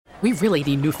We really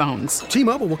need new phones.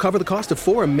 T-Mobile will cover the cost of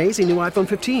 4 amazing new iPhone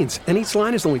 15s, and each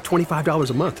line is only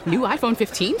 $25 a month. New iPhone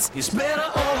 15s? It's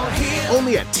better over here.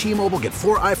 Only at T-Mobile, get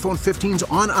 4 iPhone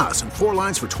 15s on us and 4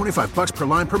 lines for $25 per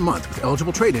line per month with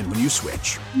eligible trade-in when you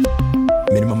switch.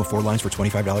 Minimum of 4 lines for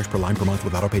 $25 per line per month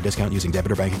with autopay discount using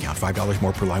debit or bank account. $5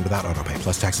 more per line without autopay,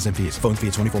 plus taxes and fees. Phone fee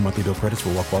at 24 monthly bill credits for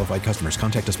well-qualified customers.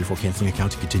 Contact us before canceling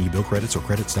account to continue bill credits or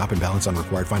credit stop and balance on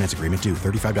required finance agreement due.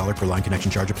 $35 per line connection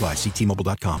charge applies. See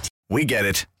T-Mobile.com. We get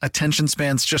it. Attention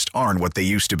spans just aren't what they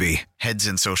used to be. Heads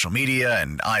in social media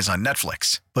and eyes on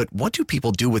Netflix. But what do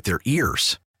people do with their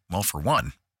ears? Well, for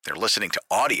one, they're listening to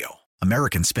audio.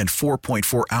 Americans spend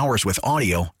 4.4 hours with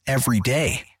audio every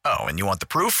day. Oh, and you want the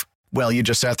proof? Well, you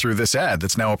just sat through this ad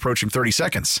that's now approaching 30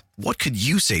 seconds. What could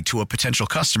you say to a potential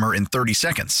customer in 30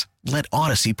 seconds? Let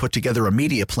Odyssey put together a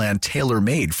media plan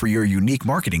tailor-made for your unique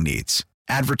marketing needs.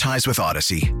 Advertise with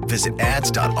Odyssey. Visit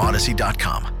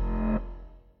ads.odyssey.com.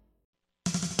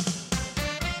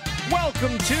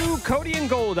 Welcome to Cody and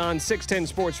Gold on 610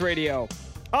 Sports Radio.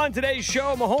 On today's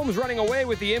show, Mahomes running away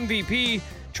with the MVP.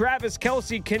 Travis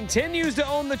Kelce continues to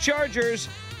own the Chargers,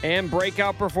 and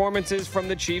breakout performances from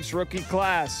the Chiefs rookie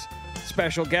class.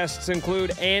 Special guests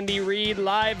include Andy Reid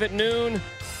live at noon.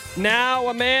 Now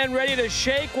a man ready to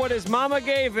shake what his mama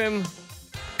gave him,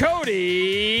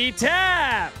 Cody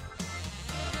Tapp.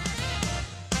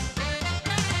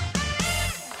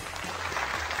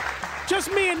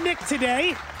 Just me and Nick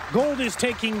today. Gold is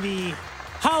taking the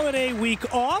holiday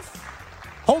week off.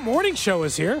 Whole morning show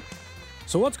is here.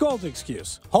 So what's Gold's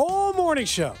excuse? Whole morning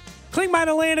show. Kling might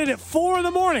have landed at 4 in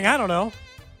the morning. I don't know.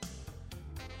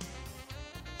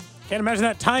 Can't imagine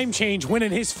that time change went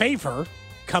in his favor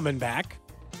coming back.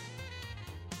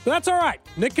 But that's all right.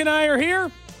 Nick and I are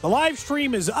here. The live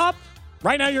stream is up.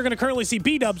 Right now you're going to currently see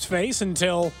B-Dub's face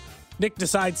until Nick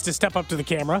decides to step up to the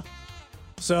camera.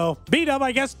 So B-Dub,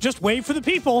 I guess, just wave for the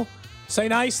people. Say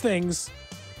nice things,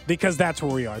 because that's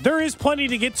where we are. There is plenty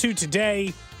to get to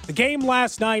today. The game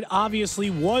last night obviously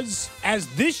was, as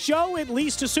this show at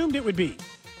least assumed it would be,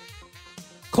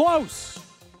 close.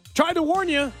 Tried to warn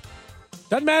you.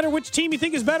 Doesn't matter which team you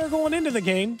think is better going into the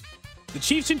game. The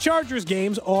Chiefs and Chargers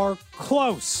games are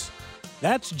close.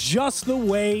 That's just the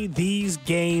way these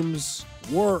games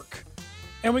work.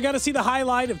 And we got to see the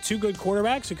highlight of two good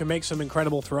quarterbacks who can make some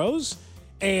incredible throws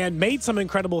and made some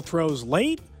incredible throws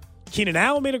late. Keenan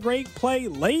Allen made a great play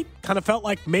late. Kind of felt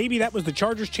like maybe that was the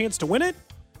Chargers' chance to win it.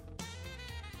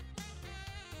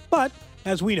 But,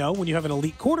 as we know, when you have an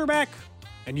elite quarterback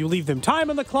and you leave them time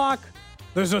on the clock,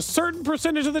 there's a certain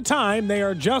percentage of the time they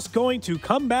are just going to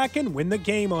come back and win the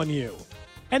game on you.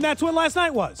 And that's what last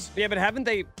night was. Yeah, but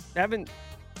haven't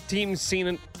teams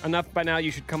seen enough by now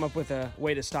you should come up with a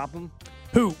way to stop them?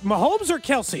 Who, Mahomes or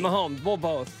Kelce? Mahomes, well,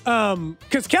 both.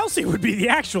 Because Kelce would be the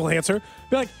actual answer.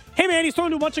 Be like, hey, man, he's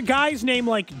throwing to a bunch of guys named,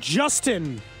 like,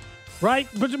 Justin, right?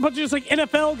 But just, like,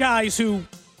 NFL guys who...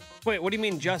 Wait, what do you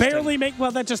mean Justin? Barely make...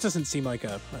 Well, that just doesn't seem like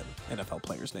an NFL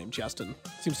player's name, Justin.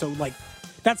 Seems so, like...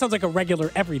 That sounds like a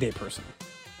regular, everyday person.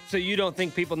 So you don't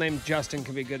think people named Justin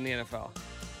can be good in the NFL?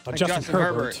 Like Justin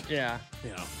Herbert. Yeah. You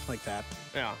know, like that.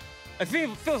 Yeah. It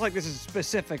feels like this is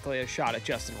specifically a shot at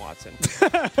Justin Watson.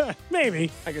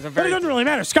 Maybe. Like it's a but very it doesn't really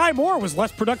matter. Sky Moore was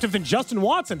less productive than Justin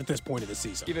Watson at this point of the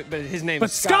season. Yeah, but his name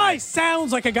but is Sky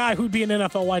sounds like a guy who'd be an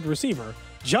NFL wide receiver.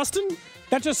 Justin?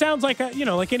 That just sounds like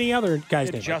like any other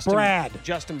guy's name. Justin, like Brad.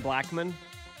 Justin Blackman.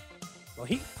 Well,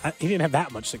 he didn't have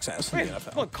that much success in the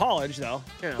NFL. Well, college, though.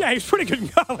 You know. Yeah, he was pretty good in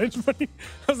college, but I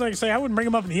was like, I wouldn't bring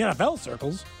him up in the NFL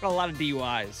circles. A lot of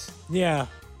DUIs. Yeah,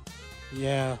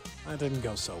 that didn't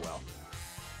go so well.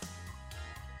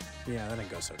 Yeah, that didn't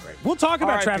go so great. We'll talk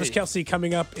about Travis Kelce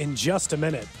coming up in just a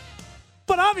minute.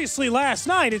 But obviously last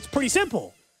night, it's pretty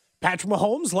simple. Patrick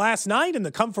Mahomes last night in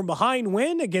the come-from-behind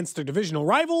win against their divisional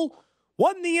rival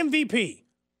won the MVP.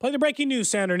 Play the breaking news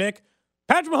sounder, Nick.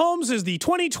 Patrick Mahomes is the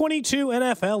 2022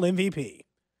 NFL MVP.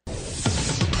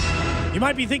 You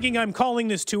might be thinking I'm calling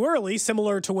this too early,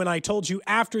 similar to when I told you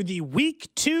after the Week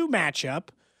 2 matchup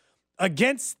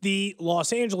against the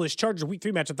Los Angeles Chargers Week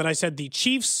 3 matchup that I said the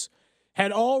Chiefs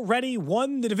had already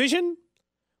won the division.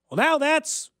 Well, now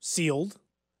that's sealed.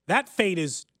 That fate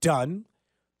is done.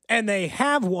 And they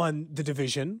have won the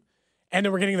division. And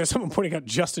then we're getting someone pointing out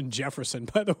Justin Jefferson,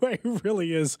 by the way, who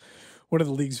really is one of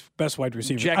the league's best wide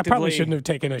receivers. I probably shouldn't have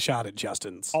taken a shot at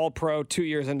Justin's. All-pro 2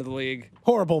 years into the league.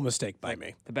 Horrible mistake by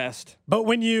me. The best. But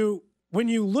when you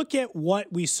look at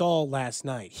what we saw last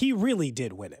night, he really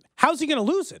did win it. How's he going to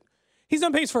lose it? He's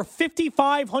on pace for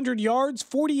 5,500 yards,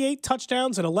 48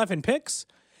 touchdowns, and 11 picks.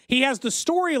 He has the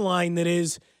storyline that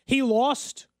is he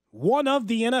lost one of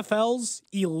the NFL's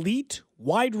elite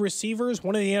wide receivers,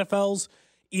 one of the NFL's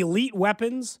elite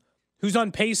weapons, who's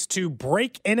on pace to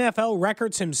break NFL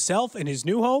records himself in his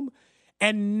new home,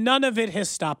 and none of it has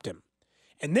stopped him.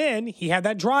 And then he had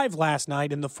that drive last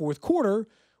night in the fourth quarter,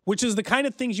 which is the kind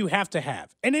of things you have to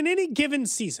have. And in any given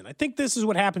season, I think this is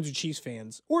what happens with Chiefs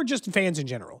fans, or just fans in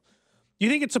general. You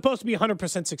think it's supposed to be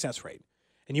 100% success rate.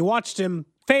 And you watched him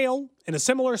fail in a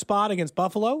similar spot against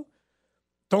Buffalo,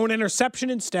 throw an interception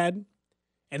instead,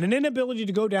 and an inability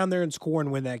to go down there and score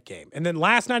and win that game. And then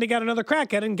last night he got another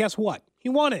crack at it, and guess what? He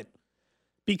won it.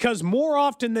 Because more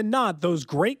often than not, those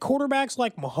great quarterbacks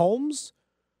like Mahomes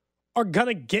are going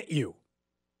to get you.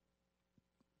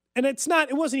 And it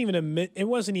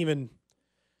wasn't even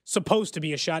supposed to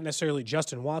be a shot necessarily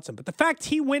Justin Watson. But the fact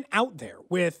he went out there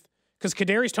because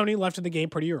Kadarius Toney left in the game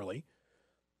pretty early.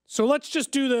 So let's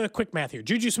just do the quick math here.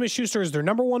 Juju Smith-Schuster is their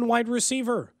number 1 wide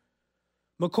receiver.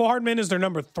 McCall Hardman is their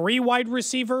number 3 wide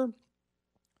receiver,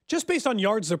 just based on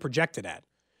yards they're projected at,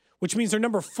 which means their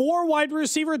number 4 wide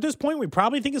receiver at this point we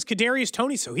probably think is Kadarius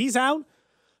Toney, so he's out.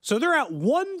 So they're at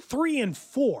 1, 3, and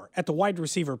 4 at the wide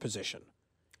receiver position.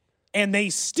 And they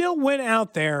still went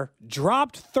out there,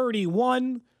 dropped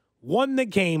 31, won the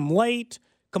game late,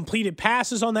 completed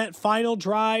passes on that final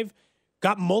drive,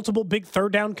 got multiple big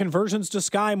third down conversions to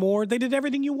Sky Moore. They did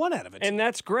everything you want out of it. And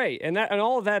that's great. And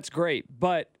all of that's great.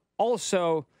 But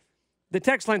also, the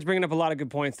text line's bringing up a lot of good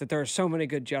points that there are so many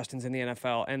good Justins in the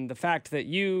NFL. And the fact that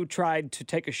you tried to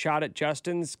take a shot at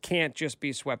Justins can't just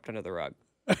be swept under the rug.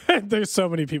 There's so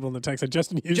many people in the text.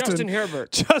 Justin Houston. Justin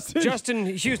Herbert. Justin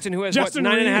Houston, who has, Justin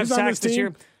 9.5 sacks this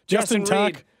year. Justin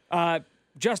Reed.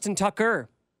 Justin Tucker,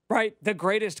 right? The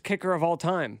greatest kicker of all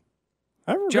time.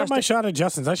 I regret my shot at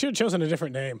Justin's. I should have chosen a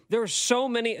different name. There are so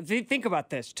many. Think about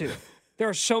this, too. There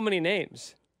are so many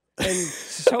names. And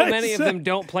so many of them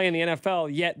don't play in the NFL,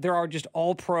 yet there are just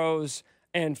all pros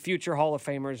and future Hall of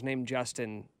Famers named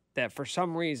Justin that for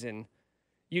some reason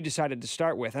you decided to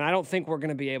start with. And I don't think we're going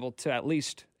to be able to at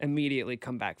least immediately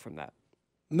come back from that.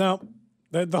 No.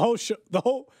 The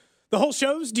whole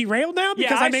show's derailed now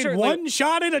because I made one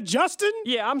shot at a Justin?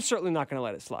 Yeah, I'm certainly not going to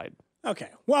let it slide. Okay.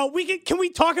 Well, can we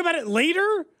talk about it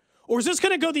later? Or is this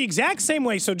going to go the exact same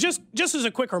way? So just as a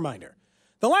quick reminder,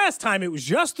 the last time it was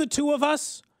just the two of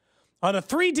us on a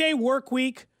 3-day work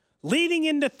week leading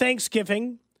into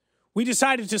Thanksgiving. We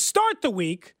decided to start the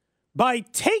week by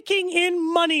taking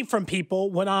in money from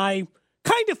people when I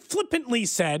kind of flippantly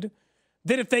said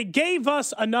that if they gave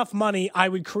us enough money, I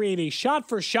would create a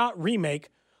shot-for-shot remake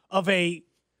of a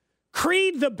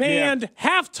Creed the Band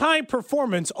halftime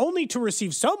performance, only to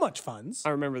receive so much funds. I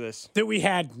remember this. That we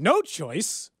had no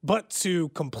choice but to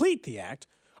complete the act.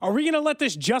 Are we going to let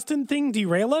this Justin thing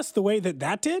derail us the way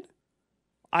that did?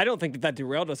 I don't think that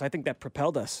derailed us. I think that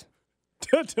propelled us.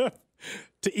 to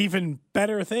even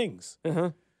better things.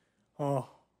 Uh-huh. Oh,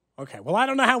 okay. Well, I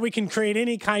don't know how we can create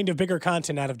any kind of bigger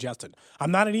content out of Justin.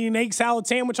 I'm not eating an egg salad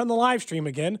sandwich on the live stream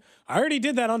again. I already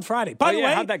did that on Friday. By the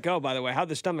way, how'd that go, by the way? How'd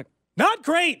the stomach? Not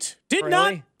great. Did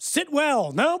not sit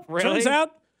well. Nope. Really? Turns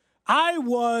out I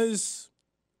was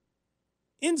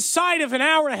inside of an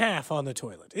hour and a half on the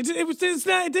toilet. It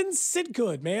didn't sit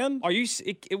good, man. Are you?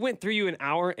 It went through you an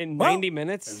hour and 90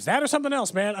 minutes? It was that or something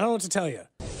else, man. I don't know what to tell you.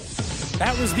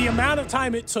 That was the amount of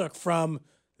time it took from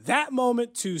that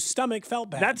moment to stomach felt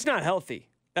bad. That's not healthy.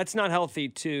 That's not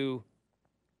healthy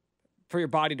for your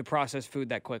body to process food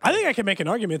that quickly. I think I can make an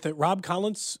argument that Rob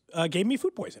Collins gave me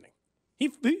food poisoning. He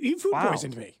food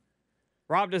poisoned me.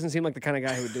 Rob doesn't seem like the kind of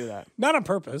guy who would do that. Not on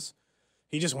purpose.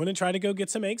 He just went and tried to go get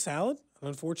some egg salad. And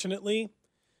unfortunately,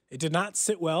 it did not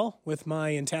sit well with my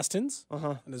intestines.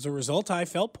 Uh-huh. And as a result, I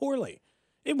felt poorly.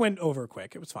 It went over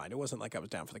quick. It was fine. It wasn't like I was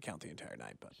down for the count the entire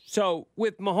night. But so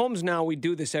with Mahomes now, we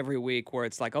do this every week where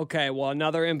it's like, okay, well,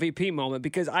 another MVP moment,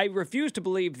 because I refuse to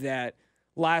believe that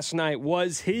last night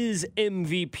was his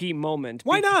MVP moment.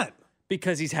 Why not?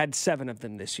 Because he's had 7 of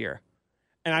them this year.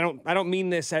 And I don't mean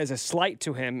this as a slight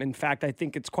to him. In fact, I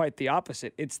think it's quite the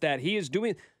opposite. It's that he is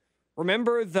doing.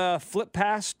 Remember the flip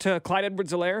pass to Clyde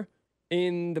Edwards-Helaire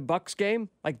in the Bucs game?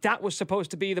 Like, that was supposed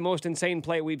to be the most insane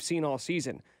play we've seen all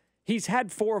season. He's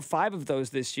had 4 or 5 of those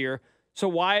this year. So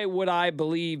why would I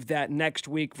believe that next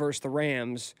week versus the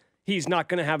Rams, he's not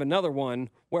going to have another one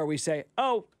where we say,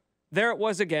 oh, there it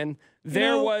was again.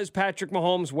 There was Patrick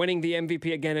Mahomes winning the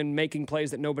MVP again and making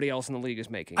plays that nobody else in the league is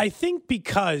making. I think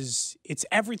because it's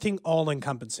everything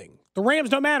all-encompassing. The Rams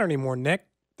don't matter anymore, Nick.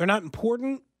 They're not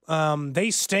important.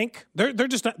 They stink. They're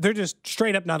just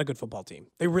straight up not a good football team.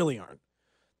 They really aren't.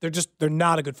 They're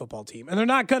not a good football team, and they're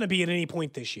not going to be at any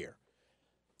point this year.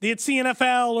 It's the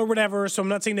NFL or whatever, so I'm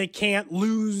not saying they can't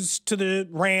lose to the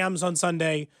Rams on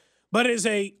Sunday, but it is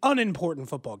a unimportant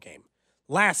football game.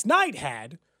 Last night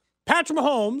had Patrick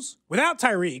Mahomes, without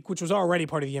Tyreek, which was already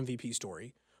part of the MVP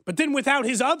story, but then without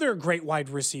his other great wide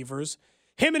receivers,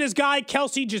 him and his guy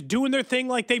Kelsey just doing their thing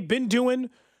like they've been doing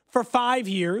for 5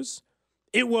 years.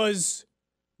 It was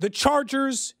the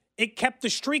Chargers. It kept the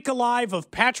streak alive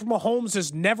of Patrick Mahomes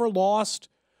has never lost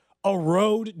a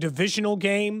road divisional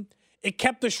game. It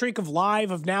kept the streak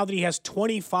alive of now that he has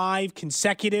 25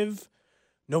 consecutive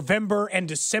November and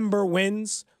December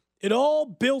wins. It all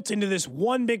built into this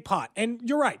one big pot. And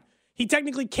you're right. He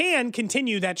technically can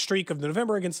continue that streak of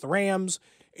November against the Rams,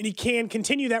 and he can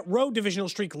continue that road divisional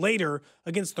streak later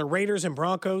against the Raiders and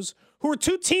Broncos, who are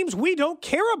two teams we don't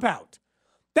care about.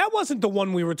 That wasn't the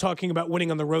one we were talking about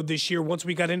winning on the road this year once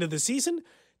we got into the season.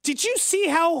 Did you see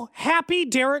how happy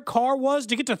Derek Carr was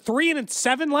to get to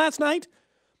 3-7 last night?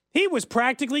 He was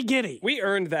practically giddy. We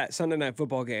earned that Sunday Night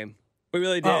Football game. We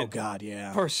really did. Oh, God,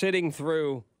 yeah. For sitting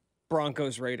through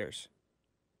Broncos Raiders.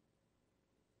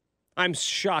 I'm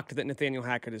shocked that Nathaniel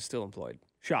Hackett is still employed.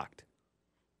 Shocked.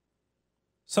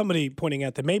 Somebody pointing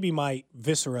out that maybe my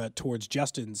viscera towards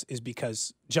Justin's is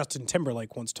because Justin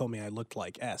Timberlake once told me I looked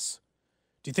like S.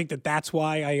 Do you think that that's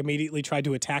why I immediately tried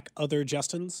to attack other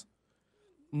Justins?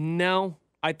 No.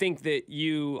 I think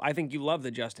you love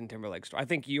the Justin Timberlake story. I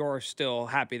think you're still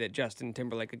happy that Justin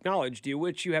Timberlake acknowledged you,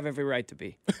 which you have every right to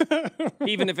be.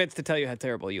 Even if it's to tell you how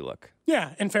terrible you look.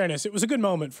 Yeah, in fairness, it was a good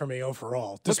moment for me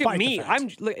overall. Look at me.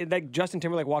 Like Justin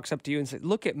Timberlake walks up to you and says,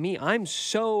 "Look at me. I'm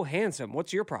so handsome.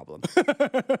 What's your problem?"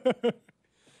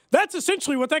 That's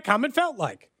essentially what that comment felt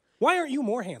like. Why aren't you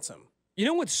more handsome? You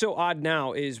know what's so odd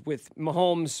now is with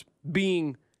Mahomes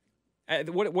being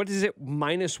what is it?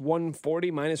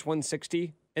 -140,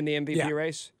 -160 in the MVP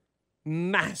race.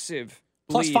 Massive.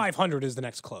 Plus lead, 500 is the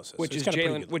next closest. which is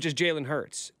Jalen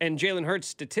Hurts, and Jalen Hurts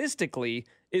statistically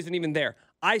isn't even there.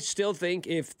 I still think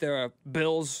if the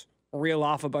Bills reel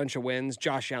off a bunch of wins,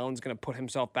 Josh Allen's going to put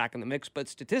himself back in the mix. But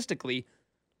statistically,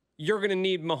 you're going to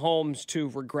need Mahomes to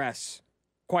regress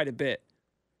quite a bit.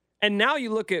 And now you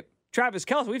look at Travis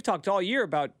Kelce. We've talked all year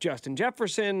about Justin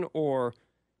Jefferson or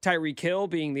Tyreek Hill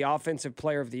being the offensive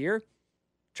player of the year.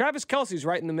 Travis Kelce's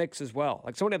right in the mix as well.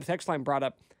 Like someone at the text line brought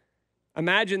up,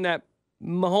 imagine that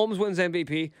Mahomes wins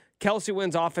MVP, Kelce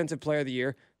wins offensive player of the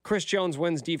year, Chris Jones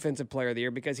wins defensive player of the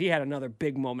year because he had another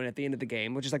big moment at the end of the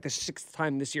game, which is like the 6th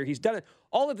time this year he's done it.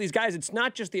 All of these guys, it's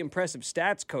not just the impressive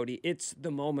stats, Cody, it's the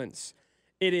moments.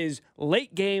 It is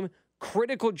late game,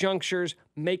 critical junctures,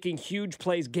 making huge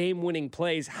plays, game-winning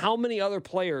plays. How many other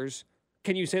players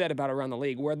can you say that about around the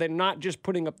league where they're not just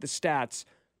putting up the stats,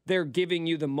 they're giving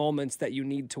you the moments that you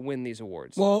need to win these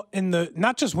awards? Well,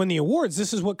 not just win the awards,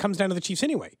 this is what comes down to the Chiefs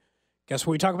anyway. Guess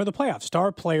what we talk about the playoffs?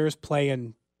 Star players play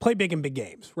big in big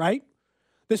games, right?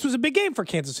 This was a big game for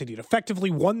Kansas City. It effectively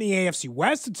won the AFC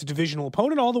West. It's a divisional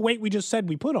opponent. All the weight we just said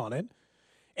we put on it.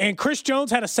 And Chris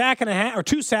Jones had a sack and a half, or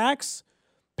 2 sacks.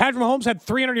 Patrick Mahomes had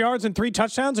 300 yards and 3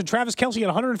 touchdowns, and Travis Kelce had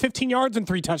 115 yards and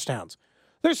 3 touchdowns.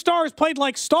 Their stars played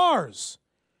like stars.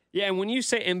 Yeah, and when you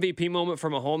say MVP moment for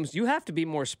Mahomes, you have to be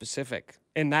more specific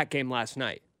in that game last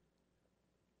night.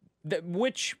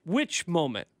 Which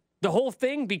moment? The whole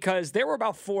thing? Because there were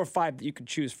about 4 or 5 that you could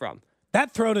choose from.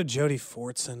 That throw to Jody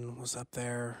Fortson was up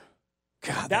there.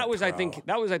 God, that was, I think,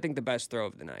 the best throw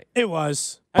of the night. It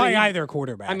was by either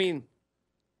quarterback. I mean,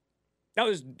 that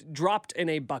was dropped in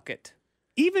a bucket.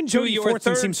 Even Jody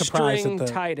Fortson seemed surprised at the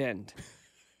tight end.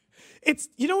 It's,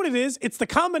 you know what it is? It's the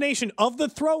combination of the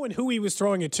throw and who he was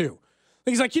throwing it to.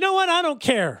 He's like, you know what? I don't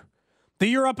care that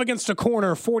you're up against a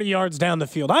corner 40 yards down the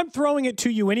field. I'm throwing it to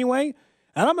you anyway,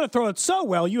 and I'm going to throw it so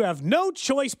well you have no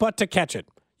choice but to catch it.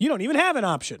 You don't even have an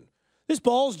option. This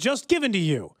ball's just given to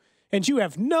you, and you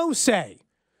have no say.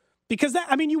 Because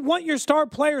you want your star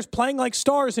players playing like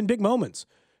stars in big moments.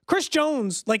 Chris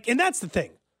Jones, and that's the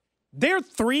thing. They're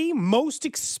 3 most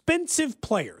expensive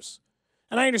players.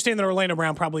 And I understand that Orlando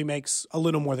Brown probably makes a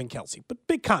little more than Kelce, but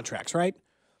big contracts, right?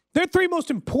 They're 3 most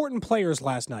important players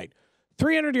last night.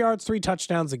 300 yards, 3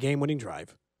 touchdowns, a game-winning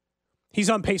drive. He's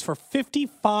on pace for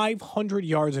 5,500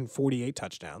 yards and 48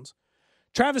 touchdowns.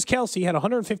 Travis Kelce had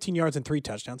 115 yards and 3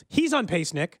 touchdowns. He's on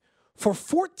pace, Nick, for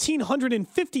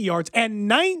 1,450 yards and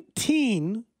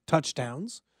 19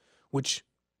 touchdowns, which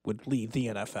would lead the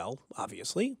NFL,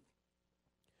 obviously.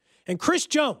 And Chris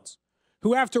Jones,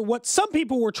 who after what some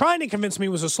people were trying to convince me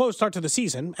was a slow start to the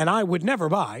season, and I would never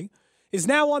buy, is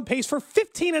now on pace for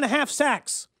 15.5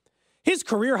 sacks, his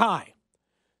career high.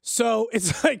 So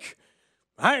it's like,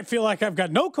 I feel like I've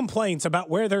got no complaints about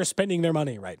where they're spending their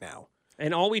money right now.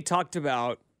 And all we talked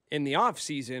about in the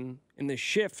offseason, in the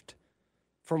shift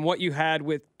from what you had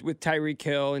with Tyreek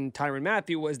Hill and Tyrann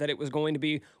Mathieu was that it was going to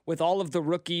be with all of the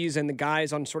rookies and the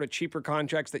guys on sort of cheaper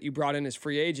contracts that you brought in as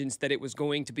free agents, that it was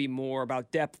going to be more about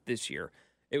depth this year.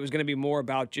 It was going to be more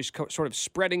about just sort of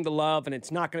spreading the love, and it's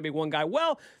not going to be one guy.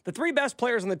 Well, the three best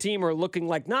players on the team are looking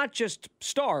like not just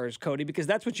stars, Cody, because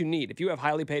that's what you need. If you have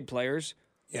highly paid players,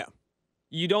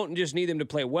 you don't just need them to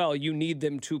play well. You need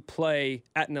them to play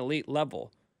at an elite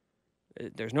level.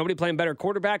 There's nobody playing better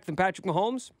quarterback than Patrick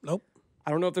Mahomes. Nope. I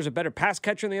don't know if there's a better pass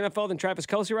catcher in the NFL than Travis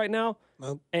Kelce right now.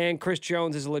 Nope. And Chris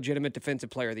Jones is a legitimate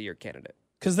Defensive Player of the Year candidate.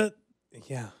 Because it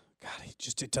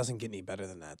doesn't get any better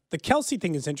than that. The Kelce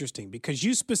thing is interesting because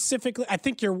you specifically, I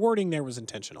think your wording there was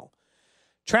intentional.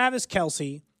 Travis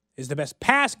Kelce is the best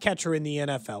pass catcher in the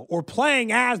NFL, or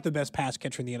playing as the best pass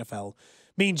catcher in the NFL,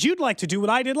 means you'd like to do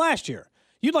what I did last year.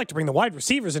 You'd like to bring the wide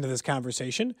receivers into this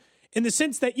conversation in the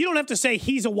sense that you don't have to say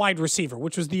he's a wide receiver,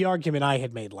 which was the argument I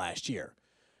had made last year.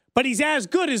 But he's as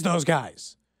good as those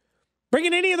guys. Bring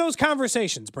in any of those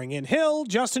conversations. Bring in Hill,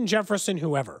 Justin Jefferson,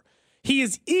 whoever. He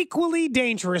is equally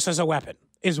dangerous as a weapon,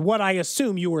 is what I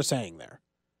assume you were saying there.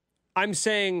 I'm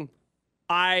saying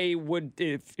I would,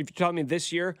 if you tell me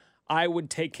this year, I would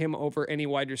take him over any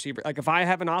wide receiver. Like if I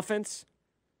have an offense,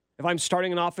 if I'm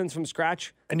starting an offense from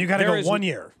scratch. And you got to go 1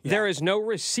 year. Yeah. There is no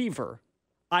receiver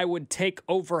I would take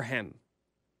over him.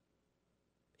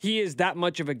 He is that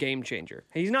much of a game changer.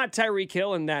 He's not Tyreek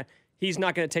Hill in that he's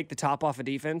not going to take the top off a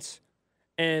defense.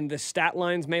 And the stat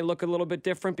lines may look a little bit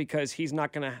different because he's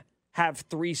not going to have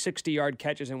 3 60-yard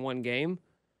catches in one game.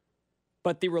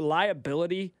 But the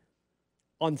reliability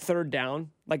on third down,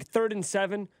 like 3rd and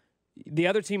 7, the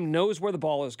other team knows where the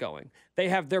ball is going. They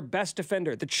have their best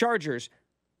defender. The Chargers,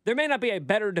 there may not be a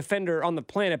better defender on the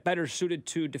planet better suited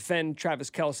to defend Travis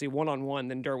Kelce one-on-one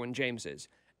than Derwin James is.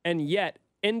 And yet,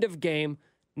 end of game,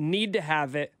 need to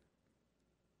have it.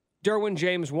 Derwin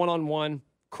James one-on-one,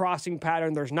 crossing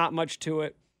pattern, there's not much to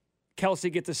it.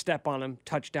 Kelce gets a step on him,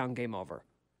 touchdown, game over.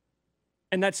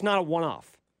 And that's not a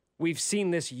one-off. We've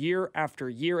seen this year after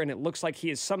year, and it looks like he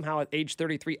has somehow at age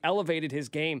 33 elevated his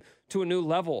game to a new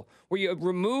level where you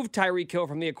remove Tyreek Hill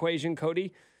from the equation,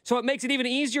 Cody, so it makes it even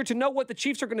easier to know what the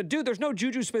Chiefs are going to do. There's no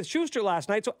Juju Smith-Schuster last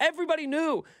night, so everybody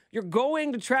knew you're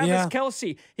going to Travis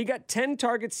Kelce. He got 10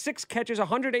 targets, 6 catches,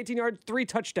 118 yards, 3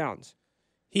 touchdowns.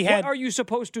 What are you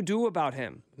supposed to do about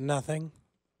him? Nothing.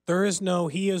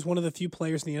 He is one of the few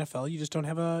players in the NFL you just don't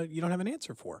have an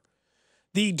answer for.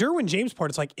 The Derwin James part,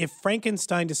 it's like if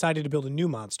Frankenstein decided to build a new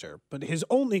monster, but his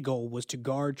only goal was to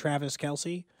guard Travis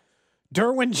Kelce,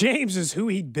 Derwin James is who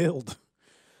he'd build.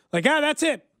 Like, that's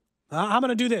it. I'm going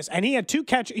to do this. And he had 2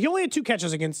 catches. He only had 2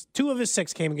 catches against, 2 of his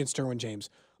 6 came against Derwin James.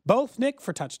 Both, Nick,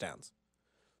 for touchdowns.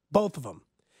 Both of them.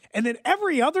 And then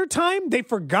every other time, they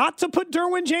forgot to put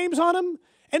Derwin James on him.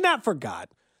 And not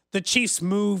forgot. The Chiefs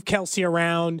move Kelce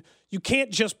around. You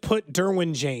can't just put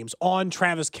Derwin James on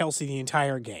Travis Kelce the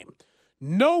entire game.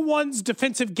 No one's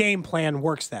defensive game plan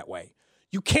works that way.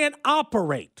 You can't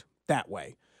operate that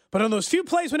way. But on those few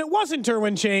plays when it wasn't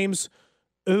Derwin James,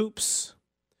 oops.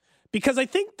 Because I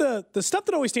think the stuff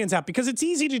that always stands out, because it's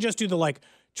easy to just do the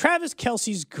Travis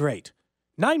Kelce's great.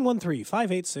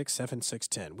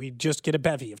 913-586-7610. We'd just get a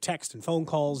bevy of text and phone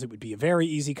calls. It would be a very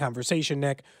easy conversation,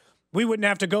 Nick. We wouldn't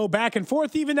have to go back and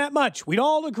forth even that much. We'd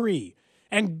all agree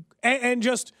and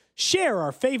just share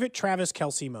our favorite Travis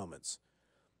Kelce moments.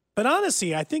 But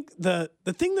honestly, I think the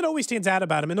thing that always stands out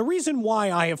about him, and the reason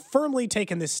why I have firmly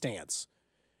taken this stance,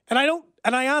 I think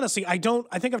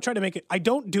I've tried to make it, I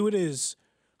don't do it as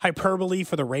hyperbole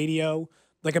for the radio,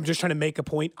 like I'm just trying to make a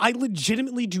point. I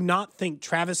legitimately do not think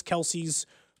Travis Kelce's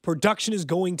production is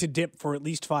going to dip for at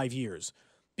least 5 years.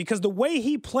 Because the way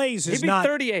he plays is not...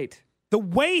 He'd be 38. The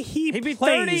way he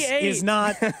plays is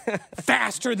not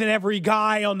faster than every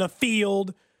guy on the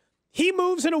field. He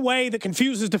moves in a way that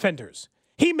confuses defenders.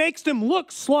 He makes them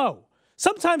look slow.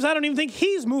 Sometimes I don't even think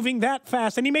he's moving that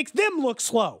fast, and he makes them look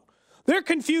slow. They're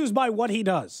confused by what he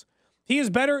does. He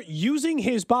is better using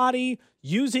his body,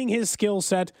 using his skill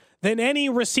set than any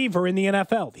receiver in the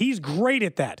NFL. He's great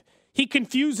at that. He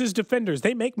confuses defenders.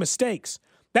 They make mistakes.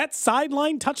 That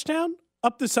sideline touchdown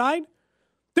up the side,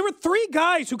 there were 3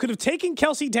 guys who could have taken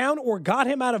Kelce down or got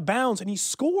him out of bounds, and he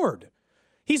scored.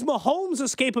 He's Mahomes'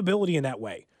 escapability in that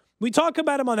way. We talk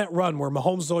about him on that run where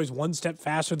Mahomes is always 1 step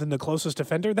faster than the closest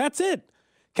defender. That's it.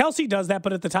 Kelce does that,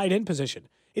 but at the tight end position.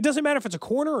 It doesn't matter if it's a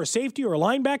corner or a safety or a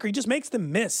linebacker. He just makes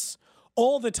them miss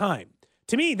all the time.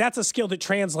 To me, that's a skill that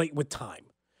translates with time.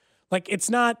 It's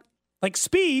not like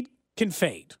speed can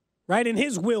fade, right? And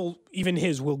his will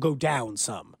go down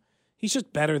some. He's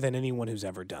just better than anyone who's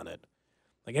ever done it.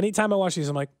 Anytime I watch these,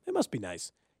 I'm like, it must be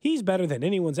nice. He's better than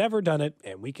anyone's ever done it,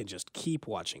 and we can just keep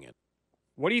watching it.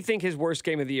 What do you think his worst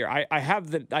game of the year? I have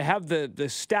the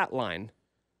stat line.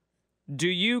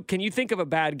 Can you think of a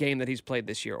bad game that he's played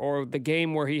this year, or the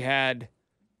game where he had,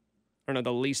 I don't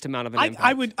know, the least amount of an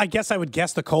impact? I guess I would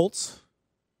guess the Colts.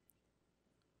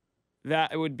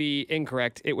 That would be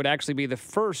incorrect. It would actually be the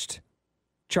first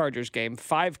Chargers game.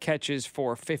 5 catches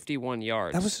for 51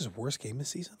 yards. That was his worst game this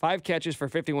season? 5 catches for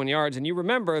 51 yards. And you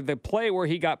remember the play where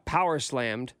he got power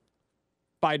slammed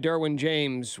by Derwin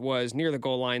James was near the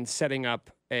goal line, setting up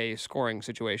a scoring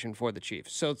situation for the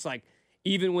Chiefs. So it's like,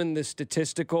 even when the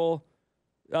statistical,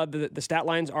 the stat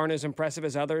lines aren't as impressive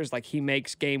as others, like he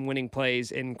makes game-winning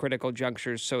plays in critical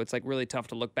junctures. So it's like really tough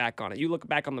to look back on it. You look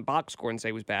back on the box score and say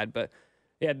it was bad, but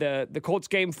yeah, the Colts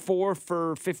game, 4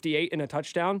 for 58 and a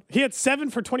touchdown. He had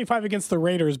 7 for 25 against the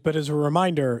Raiders, but as a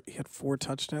reminder, he had 4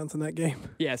 touchdowns in that game.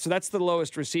 Yeah, so that's the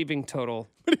lowest receiving total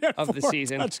of the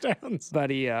season. Touchdowns.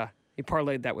 But he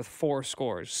parlayed that with 4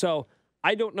 scores. So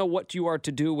I don't know what you are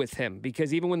to do with him,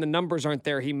 because even when the numbers aren't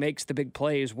there, he makes the big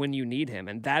plays when you need him,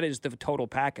 and that is the total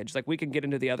package. Like, we can get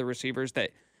into the other receivers that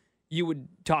you would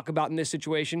talk about in this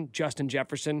situation: Justin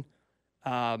Jefferson,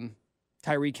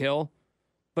 Tyreek Hill.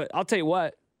 But I'll tell you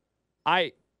what,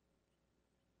 I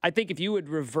think if you had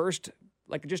reversed,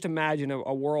 like, just imagine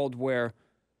a world where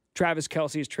Travis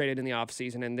Kelce is traded in the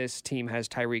offseason and this team has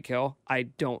Tyreek Hill, I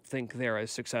don't think they're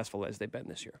as successful as they've been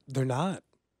this year. They're not.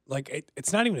 Like,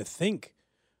 it's not even a think.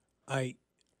 I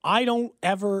don't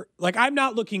ever, like, I'm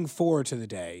not looking forward to the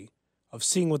day of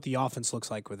seeing what the offense looks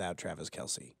like without Travis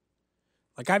Kelce.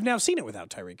 Like, I've now seen it without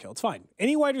Tyreek Hill. It's fine.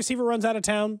 Any wide receiver runs out of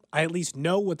town, I at least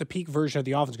know what the peak version of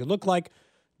the offense could look like,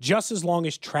 just as long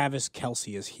as Travis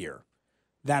Kelce is here.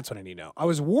 That's what I need to know. I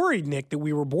was worried, Nick, that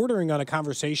we were bordering on a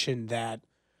conversation that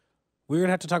we were going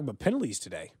to have to talk about penalties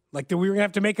today. Like, that we were going to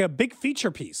have to make a big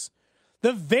feature piece.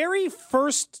 The very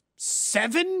first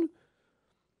 7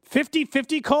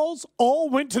 50-50 calls all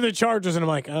went to the Chargers, and I'm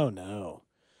like, oh, no.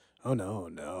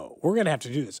 We're going to have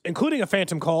to do this, including a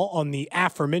phantom call on the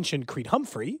aforementioned Creed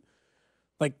Humphrey.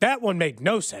 Like, that one made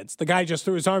no sense. The guy just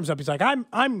threw his arms up. He's like,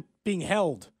 I'm being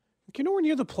held. You're nowhere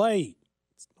near the play.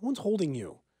 No one's holding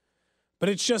you. But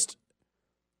it's just,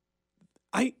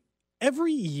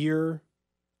 every year,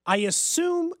 I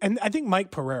assume, and I think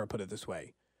Mike Pereira put it this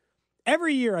way,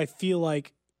 every year I feel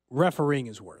like refereeing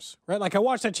is worse, right? Like, I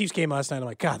watched that Chiefs game last night, I'm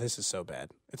like, God, this is so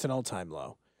bad. It's an all-time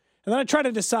low. And then I try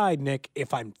to decide, Nick,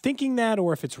 if I'm thinking that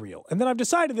or if it's real. And then I've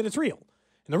decided that it's real.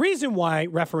 And the reason why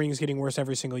refereeing is getting worse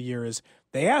every single year is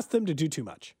they ask them to do too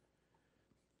much.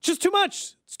 Just too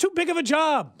much. It's too big of a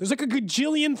job. There's like a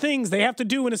gajillion things they have to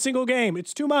do in a single game.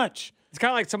 It's too much. It's kind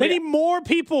of like somebody. They need more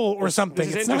people or something.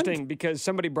 It's interesting because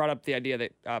somebody brought up the idea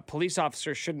that police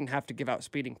officers shouldn't have to give out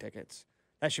speeding tickets.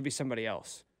 That should be somebody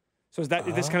else. So is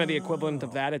this kind of the equivalent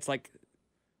of that? It's like,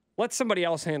 let somebody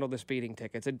else handle the speeding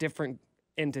tickets, a different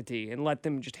entity, and let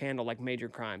them just handle like major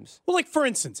crimes. Well, like, for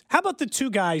instance, how about the 2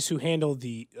 guys who handle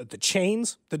the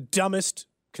chains, the dumbest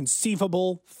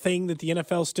conceivable thing that the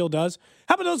NFL still does?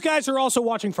 How about those guys who are also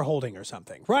watching for holding or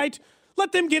something, right?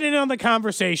 Let them get in on the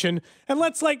conversation, and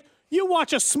let's, like, you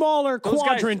watch a smaller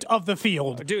quadrant of the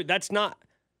field. Dude, that's not...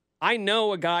 I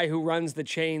know a guy who runs the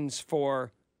chains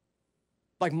for,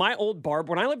 like, my old barber.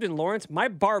 When I lived in Lawrence, my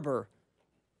barber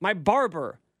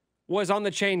was on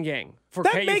the chain gang for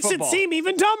that KU makes football. It seem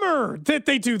even dumber that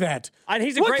they do that. And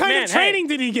he's a what great kind man. of training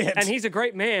did he get? And he's a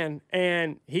great man,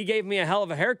 and he gave me a hell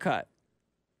of a haircut.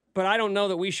 But I don't know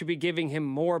that we should be giving him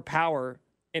more power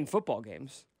in football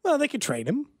games. Well, they could trade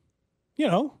him. You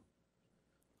know,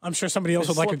 I'm sure somebody else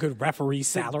would like a good referee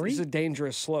salary. It's a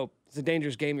dangerous slope. It's a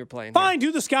dangerous game you're playing. Fine,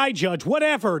 do the sky judge,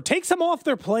 whatever. Take some off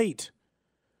their plate.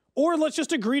 Or let's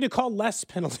just agree to call less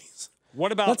penalties.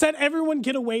 What about... Let's let everyone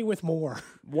get away with more.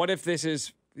 What if this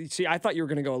is... See, I thought you were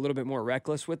going to go a little bit more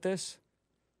reckless with this.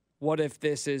 What if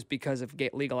this is because of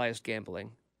legalized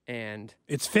gambling and...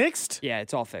 It's fixed? Yeah,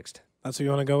 it's all fixed. That's what you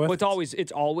want to go with? Well,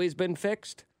 it's always been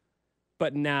fixed,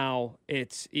 but now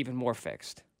it's even more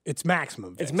fixed. It's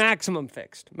maximum fixed. It's maximum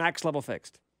fixed. Max level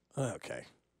fixed. Okay.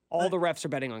 All the refs are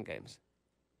betting on games.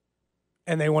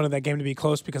 And they wanted that game to be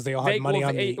close because they all had money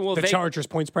on the Chargers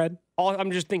point spread?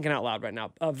 I'm just thinking out loud right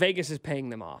now. Vegas is paying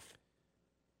them off.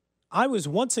 I was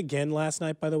once again last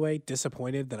night, by the way,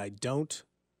 disappointed that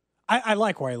I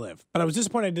like where I live, but I was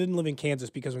disappointed I didn't live in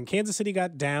Kansas because when Kansas City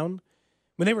got down,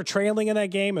 when they were trailing in that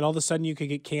game and all of a sudden you could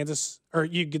get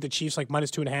you get the Chiefs like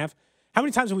 -2.5. How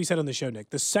many times have we said on the show, Nick,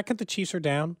 the second the Chiefs are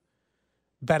down,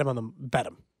 bet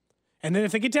them. And then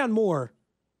if they get down more,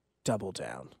 double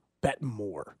down. Bet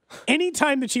more.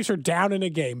 Anytime the Chiefs are down in a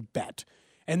game, bet.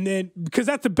 And then, because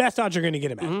that's the best odds you're going to get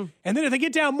them at. Mm-hmm. And then if they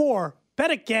get down more,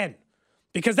 bet again.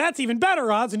 because that's even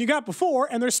better odds than you got before,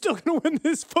 and they're still going to win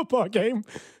this football game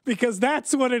because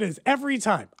that's what it is every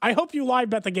time. I hope you live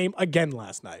bet the game again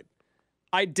last night.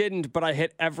 I didn't, but I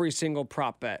hit every single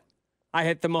prop bet. I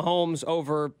hit the Mahomes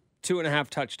over 2.5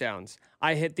 touchdowns.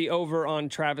 I hit the over on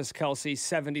Travis Kelce,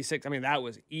 76. I mean, that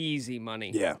was easy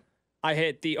money. Yeah. I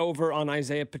hit the over on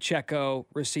Isaiah Pacheco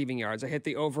receiving yards. I hit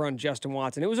the over on Justin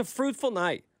Watson. It was a fruitful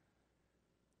night,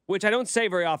 which I don't say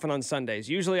very often on Sundays.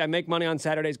 Usually I make money on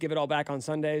Saturdays, give it all back on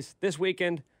Sundays. This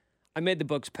weekend, I made the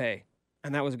books pay,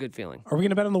 and that was a good feeling. Are we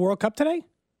going to bet on the World Cup today?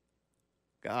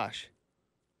 Gosh.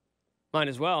 Might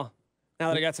as well. Now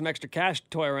that I got some extra cash to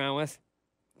toy around with.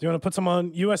 Do you want to put some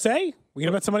on USA? We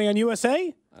going to bet some money on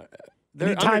USA? They're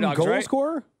Anytime underdogs, goal right?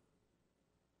 scorer?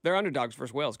 They're underdogs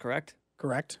versus Wales, correct?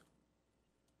 Correct.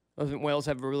 Doesn't Wales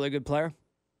have a really good player?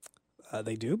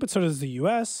 They do, but so does the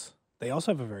U.S. They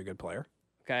also have a very good player.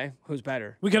 Okay, who's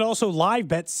better? We could also live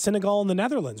bet Senegal and the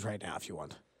Netherlands right now if you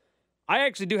want. I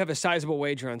actually do have a sizable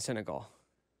wager on Senegal.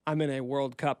 I'm in a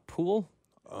World Cup pool,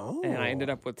 and I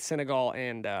ended up with Senegal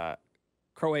and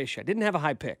Croatia. Didn't have a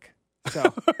high pick,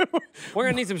 so we're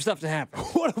going to need some stuff to happen.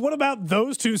 What about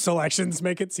those two selections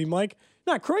make it seem like?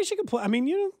 No, Croatia can play. I mean,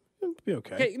 it'd be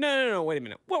okay. Okay, no, wait a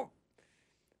minute. Well,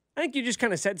 I think you just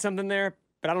kind of said something there,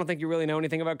 but I don't think you really know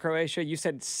anything about Croatia. You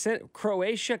said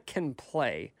Croatia can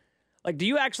play. Like, do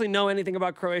you actually know anything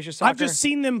about Croatia soccer? I've just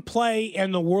seen them play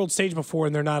in the world stage before,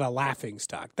 and they're not a laughing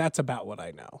stock. That's about what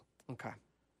I know. Okay.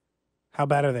 How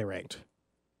bad are they ranked?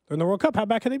 They're in the World Cup. How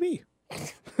bad can they be?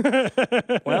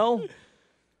 Well,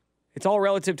 it's all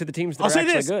relative to the teams that I'll are say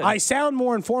actually this. good. I sound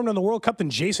more informed on the World Cup than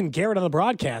Jason Garrett on the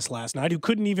broadcast last night, who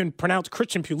couldn't even pronounce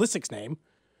Christian Pulisic's name.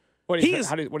 What do you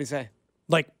say?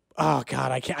 Like, oh,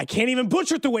 God, I can't even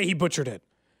butcher it the way he butchered it.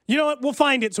 You know what? We'll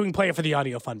find it so we can play it for the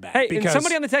audio fun back. Hey, and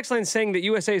somebody on the text line is saying that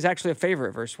USA is actually a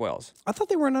favorite versus Wales. I thought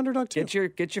they were an underdog too.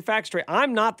 Get your facts straight.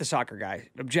 I'm not the soccer guy,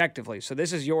 objectively. So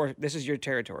this is your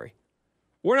territory.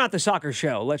 We're not the soccer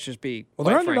show. Let's just be. Well,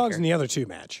 they're underdogs in the other two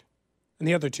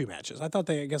matches. I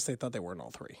guess they thought they were in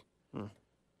all three.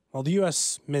 Well, the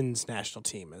U.S. men's national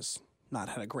team has not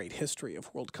had a great history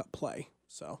of World Cup play.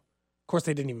 So, of course,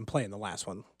 they didn't even play in the last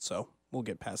one. So we'll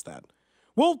get past that.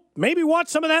 We'll maybe watch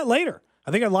some of that later. I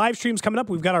think our live stream's coming up.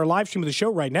 We've got our live stream of the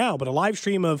show right now, but a live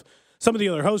stream of some of the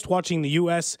other hosts watching the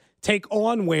U.S. take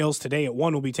on Wales today at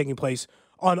 1 will be taking place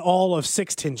on all of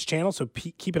 610's channel, so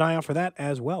keep an eye out for that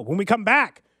as well. When we come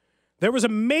back, there was a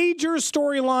major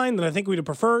storyline that I think we'd have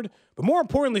preferred, but more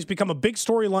importantly, it's become a big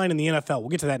storyline in the NFL. We'll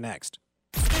get to that next.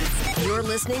 You're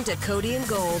listening to Cody and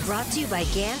Gold, brought to you by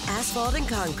Gann Asphalt and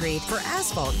Concrete. For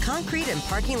asphalt, concrete, and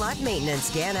parking lot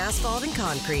maintenance, Gann Asphalt and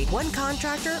Concrete. One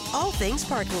contractor, all things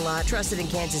parking lot. Trusted in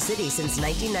Kansas City since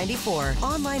 1994.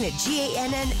 Online at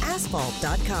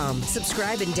GANNasphalt.com.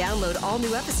 Subscribe and download all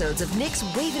new episodes of Nick's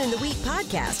Wavin' in the Wheat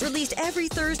podcast, released every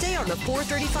Thursday on the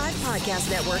 435 Podcast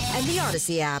Network and the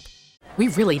Odyssey app. We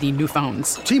really need new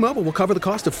phones. T-Mobile will cover the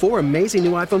cost of 4 amazing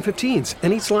new iPhone 15s,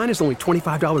 and each line is only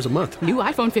 $25 a month. New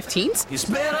iPhone 15s? It's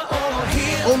better over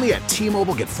here. Only at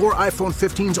T-Mobile, get 4 iPhone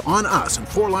 15s on us and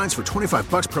 4 lines for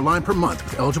 $25 per line per month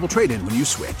with eligible trade-in when you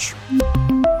switch.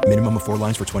 Minimum of 4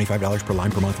 lines for $25 per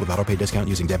line per month with autopay discount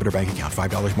using debit or bank account.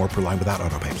 $5 more per line without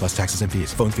autopay, plus taxes and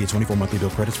fees. Phone fee at 24 monthly bill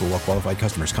credits for well-qualified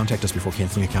customers. Contact us before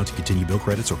canceling account to continue bill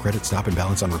credits or credit stop and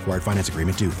balance on required finance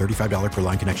agreement due. $35 per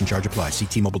line connection charge applies. See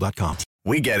T-Mobile.com.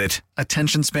 We get it.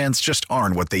 Attention spans just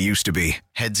aren't what they used to be.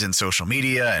 Heads in social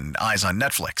media and eyes on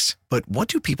Netflix. But what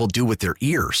do people do with their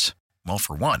ears? Well,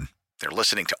 for one, they're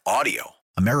listening to audio.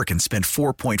 Americans spend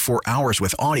 4.4 hours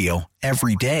with audio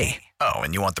every day. Oh,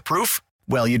 and you want the proof?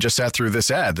 Well, you just sat through this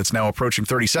ad that's now approaching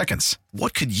 30 seconds.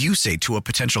 What could you say to a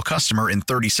potential customer in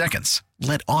 30 seconds?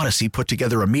 Let Odyssey put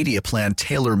together a media plan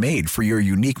tailor-made for your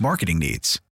unique marketing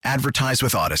needs. Advertise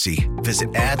with Odyssey.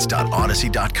 Visit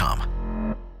ads.odyssey.com.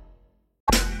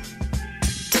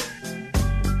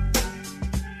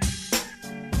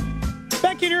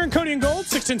 Back in here in Cody and Gold,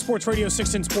 610 Sports Radio,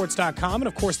 610sports.com, and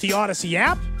of course the Odyssey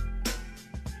app.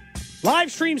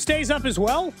 Live stream stays up as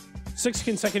well. 6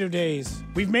 consecutive days.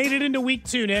 We've made it into week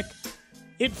 2, Nick.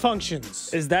 It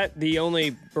functions. Is that the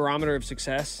only barometer of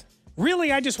success?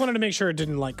 Really, I just wanted to make sure it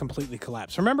didn't completely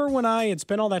collapse. Remember when I had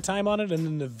spent all that time on it, and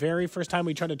then the very first time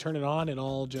we tried to turn it on, it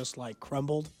all just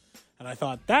crumbled, and I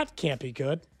thought that can't be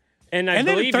good. And then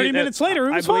 30 minutes later,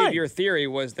 it was fine. I believe your theory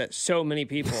was that so many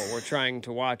people were trying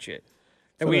to watch it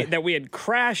that we had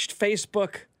crashed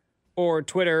Facebook or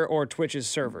Twitter or Twitch's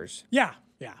servers. Yeah,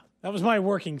 that was my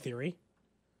working theory.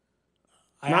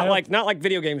 Not like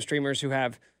video game streamers who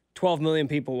have 12 million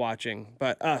people watching,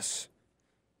 but us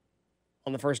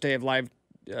on the first day of live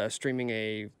streaming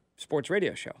a sports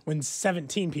radio show. When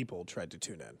 17 people tried to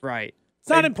tune in. Right. It's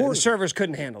not important. The servers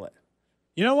couldn't handle it.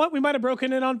 You know what? We might have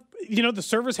broken it on, the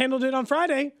servers handled it on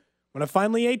Friday when I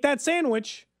finally ate that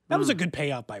sandwich. That was a good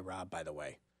payout by Rob, by the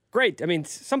way. Great. I mean,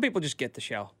 some people just get the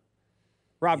show.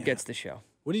 Rob gets the show.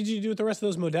 What did you do with the rest of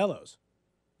those Modelo's?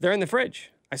 They're in the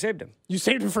fridge. I saved them. You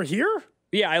saved them for here?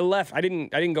 Yeah, I left. I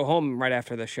didn't go home right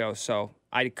after the show, so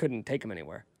I couldn't take them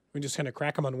anywhere. We just kind of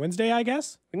crack them on Wednesday, I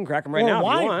guess? We can crack them right now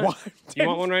if you want. You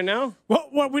want one right now?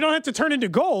 Well, we don't have to turn into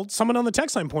Gold. Someone on the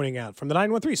text line pointing out from the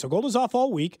 913. So Gold is off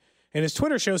all week, and his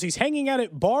Twitter shows he's hanging out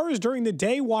at bars during the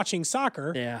day watching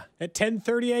soccer at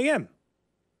 10:30 a.m.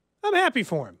 I'm happy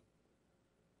for him.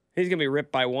 He's going to be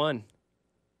ripped by one.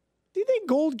 Do you think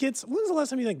Gold gets... When's the last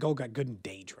time you think Gold got good and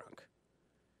day drunk?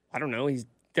 I don't know. He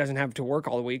doesn't have to work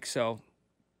all week, so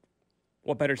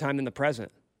what better time than the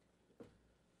present?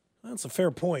 That's a fair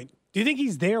point. Do you think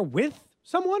he's there with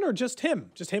someone or just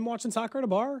him? Just him watching soccer at a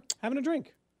bar, having a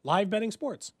drink, live betting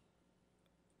sports?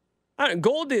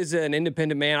 Gold is an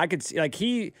independent man. I could see,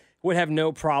 he would have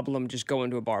no problem just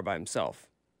going to a bar by himself.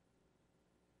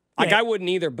 I wouldn't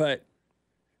either, but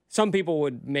some people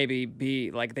would maybe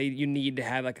be like you need to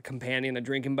have like a companion, a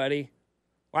drinking buddy.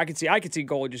 Well, I could see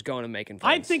Gold just going and making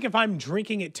friends. I think if I'm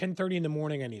drinking at 10:30 in the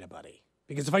morning, I need a buddy.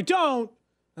 Because if I don't,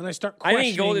 then I start questioning. I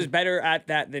think Gold is better at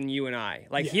that than you and I.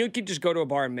 He could just go to a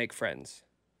bar and make friends.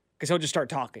 Because he'll just start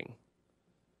talking.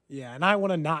 Yeah, and I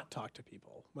want to not talk to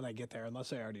people when I get there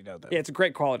unless I already know them. Yeah, it's a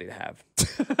great quality to have.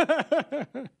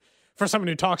 For someone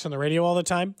who talks on the radio all the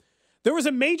time. There was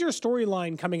a major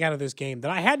storyline coming out of this game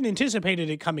that I hadn't anticipated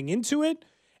it coming into it,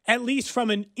 at least from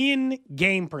an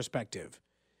in-game perspective.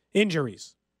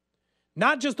 Injuries.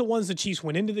 Not just the ones the Chiefs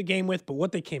went into the game with, but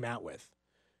what they came out with.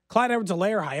 Clyde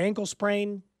Edwards-Helaire, high ankle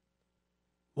sprain.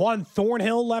 Juan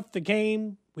Thornhill left the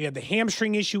game. We had the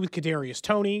hamstring issue with Kadarius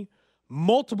Toney.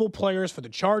 Multiple players for the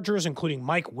Chargers, including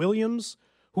Mike Williams,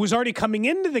 who was already coming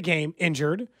into the game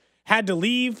injured, had to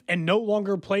leave and no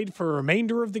longer played for a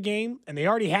remainder of the game, and they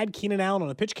already had Keenan Allen on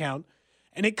a pitch count.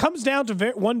 And it comes down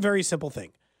to one very simple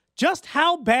thing. Just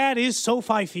how bad is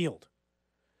SoFi Field?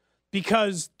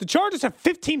 Because the Chargers have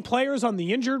 15 players on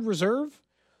the injured reserve,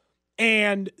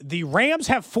 and the Rams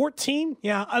have 14.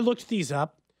 Yeah, I looked these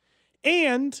up.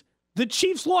 And the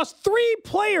Chiefs lost 3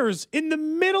 players in the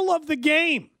middle of the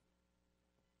game.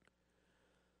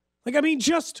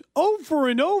 Just over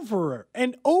and over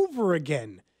and over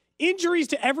again. Injuries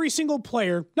to every single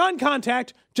player,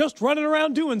 non-contact, just running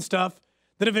around doing stuff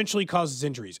that eventually causes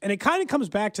injuries. And it kind of comes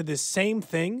back to this same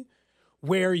thing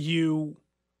where you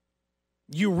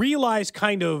realize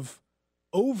kind of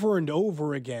over and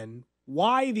over again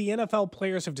why the NFL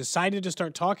players have decided to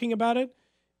start talking about it,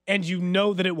 and you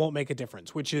know that it won't make a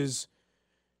difference, which is,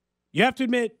 you have to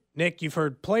admit, Nick, you've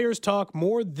heard players talk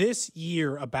more this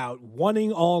year about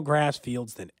wanting all grass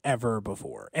fields than ever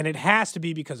before. And it has to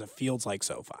be because of fields like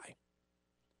SoFi.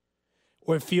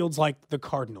 Or fields like the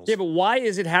Cardinals. Yeah, but why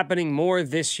is it happening more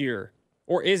this year?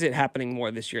 Or is it happening more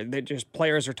this year? That just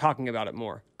players are talking about it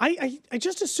more. I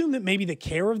just assume that maybe the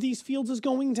care of these fields is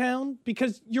going down,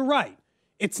 because you're right.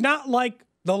 It's not like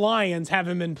the Lions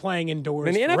haven't been playing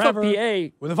indoors forever.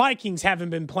 NFLPA, or the Vikings haven't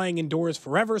been playing indoors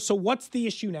forever. So what's the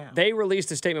issue now? They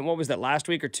released a statement, what was that, last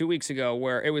week or 2 weeks ago,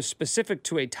 where it was specific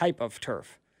to a type of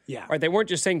turf. Yeah. Right, they weren't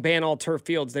just saying ban all turf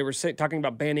fields. They were talking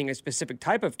about banning a specific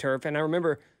type of turf. And I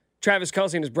remember Travis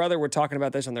Kelce and his brother were talking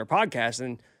about this on their podcast.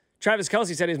 And Travis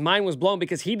Kelce said his mind was blown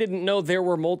because he didn't know there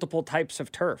were multiple types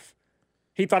of turf.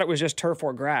 He thought it was just turf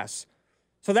or grass.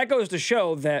 So that goes to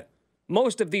show that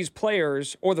most of these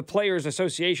players, or the Players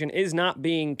Association, is not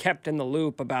being kept in the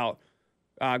loop about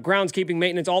groundskeeping,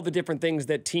 maintenance, all the different things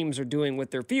that teams are doing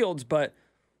with their fields. But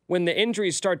when the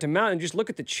injuries start to mount, and just look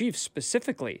at the Chiefs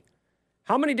specifically,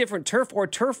 how many different turf or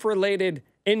turf-related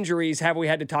injuries have we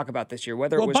had to talk about this year?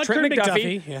 Whether it was Trent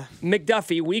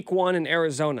McDuffie, week 1 in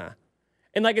Arizona.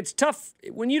 And it's tough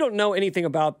when you don't know anything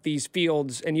about these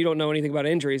fields and you don't know anything about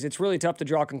injuries. It's really tough to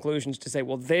draw conclusions to say,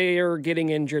 well, they're getting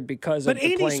injured because of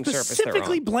the playing surface they're on. But Andy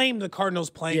specifically blamed the Cardinals'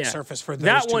 playing surface for those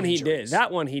that one. Injuries.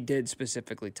 That one he did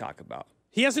specifically talk about.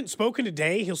 He hasn't spoken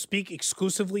today. He'll speak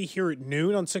exclusively here at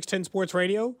noon on 610 Sports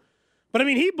Radio. But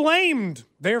he blamed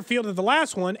their field at the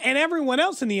last one, and everyone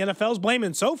else in the NFL is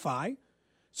blaming SoFi.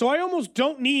 So I almost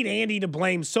don't need Andy to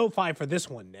blame SoFi for this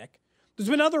one, Nick. There's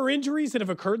been other injuries that have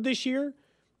occurred this year.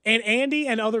 And Andy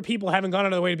and other people haven't gone out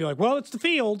of their way to be like, well, it's the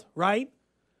field, right?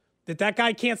 That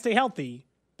guy can't stay healthy.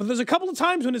 But there's a couple of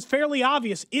times when it's fairly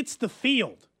obvious it's the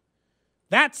field.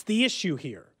 That's the issue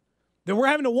here. That we're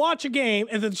having to watch a game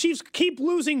and the Chiefs keep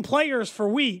losing players for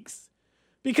weeks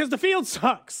because the field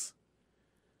sucks.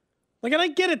 And I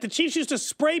get it. The Chiefs used to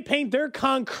spray paint their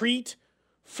concrete,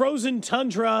 frozen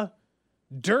tundra,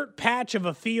 dirt patch of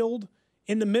a field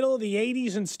in the middle of the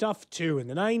 80s and stuff too, in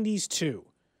the 90s too.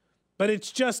 But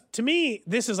it's just, to me,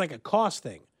 this is like a cost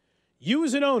thing. You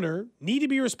as an owner need to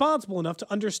be responsible enough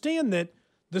to understand that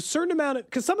the certain amount of,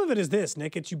 because some of it is this,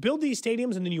 Nick, it's you build these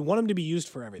stadiums and then you want them to be used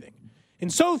for everything. In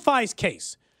SoFi's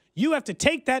case, you have to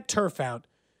take that turf out,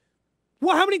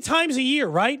 well, how many times a year,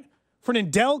 right? For an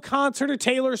Adele concert or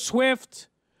Taylor Swift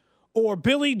or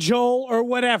Billy Joel or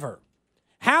whatever.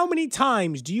 How many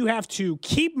times do you have to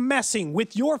keep messing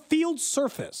with your field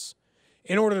surface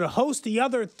in order to host the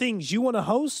other things you want to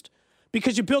host?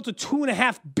 Because you built a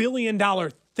 $2.5 billion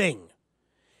thing.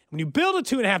 When you build a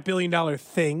 $2.5 billion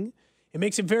thing, it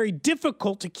makes it very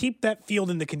difficult to keep that field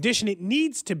in the condition it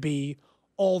needs to be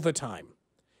all the time.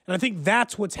 And I think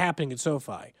that's what's happening at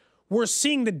SoFi. We're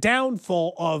seeing the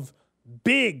downfall of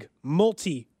big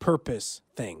multi-purpose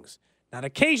things. Not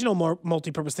occasional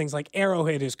multi-purpose things like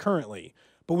Arrowhead is currently,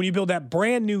 but when you build that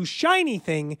brand new shiny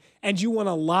thing and you want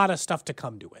a lot of stuff to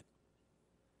come to it.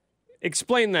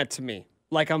 Explain that to me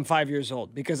like I'm 5 years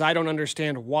old, because I don't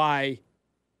understand why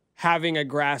having a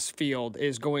grass field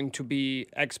is going to be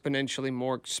exponentially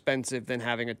more expensive than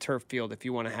having a turf field if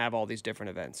you want to have all these different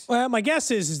events. Well, my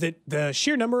guess is that the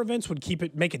sheer number of events would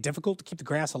make it difficult to keep the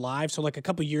grass alive. So like a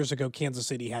couple years ago, Kansas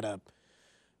City had a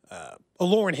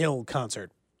Lauryn Hill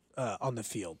concert on the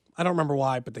field. I don't remember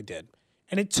why, but they did.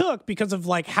 And it took, because of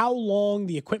like how long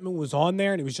the equipment was on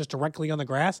there and it was just directly on the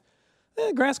grass,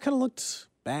 the grass kind of looked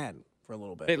bad for a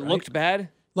little bit. It looked bad?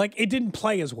 Like, it didn't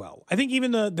play as well. I think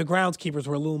even the groundskeepers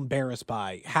were a little embarrassed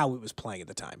by how it was playing at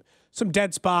the time. Some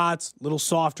dead spots, little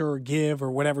softer or give or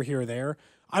whatever here or there.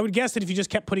 I would guess that if you just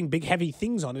kept putting big, heavy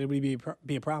things on it, it would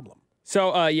be a problem.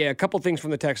 So, a couple things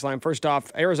from the text line. First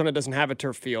off, Arizona doesn't have a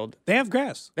turf field. They have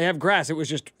grass. They have grass. It was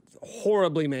just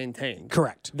horribly maintained.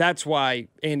 Correct. That's why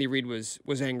Andy Reid was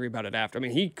angry about it after. I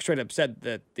mean, he straight up said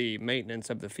that the maintenance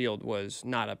of the field was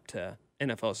not up to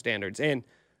NFL standards. And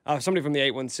somebody from the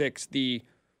 816,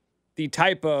 the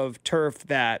type of turf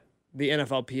that the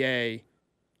NFLPA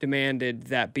demanded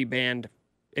that be banned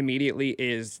immediately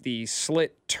is the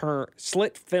slit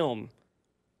film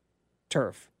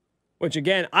turf, which,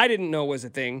 again, I didn't know was a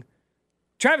thing.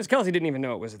 Travis Kelce didn't even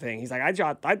know it was a thing. He's like,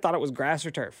 I thought it was grass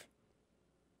or turf.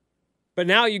 But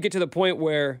now you get to the point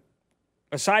where,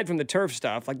 aside from the turf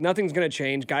stuff, like, nothing's going to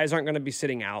change. Guys aren't going to be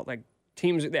sitting out. Like,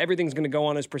 teams, everything's going to go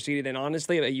on as proceeded. And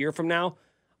honestly, a year from now,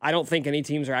 I don't think any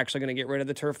teams are actually going to get rid of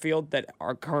the turf field that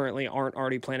aren't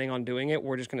already planning on doing it.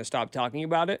 We're just going to stop talking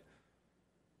about it.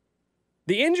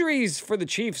 The injuries for the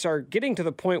Chiefs are getting to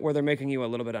the point where they're making you a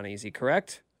little bit uneasy,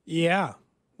 correct? Yeah.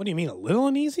 What do you mean, a little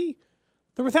uneasy?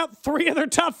 They're without three of their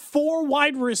top four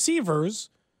wide receivers.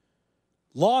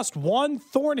 Lost one,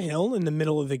 Thornhill, in the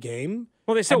middle of the game.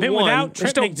 Well, they still won. Without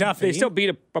Trent McDuffie. They still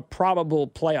beat a probable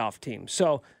playoff team.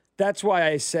 So that's why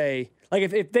I say, like,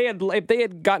 if they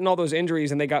had gotten all those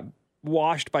injuries and they got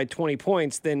washed by 20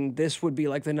 points, then this would be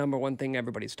like the number one thing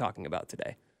everybody's talking about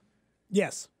today.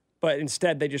 Yes. But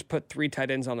instead, they just put 3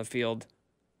 tight ends on the field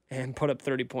and put up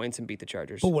 30 points and beat the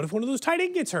Chargers. But what if one of those tight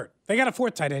ends gets hurt? They got a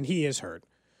fourth tight end. He is hurt.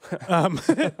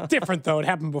 Different, though. It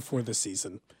happened before the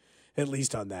season, at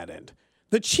least on that end.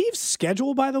 The Chiefs'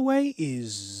 schedule, by the way,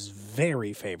 is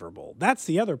very favorable. That's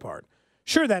the other part.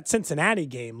 Sure, that Cincinnati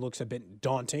game looks a bit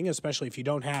daunting, especially if you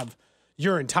don't have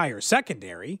your entire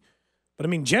secondary. But, I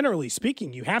mean, generally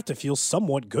speaking, you have to feel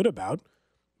somewhat good about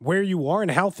where you are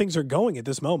and how things are going at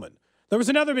this moment. There was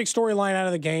another big storyline out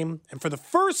of the game, and for the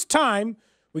first time,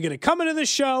 we're going to come into the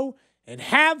show and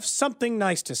have something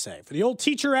nice to say. For the old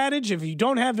teacher adage, if you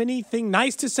don't have anything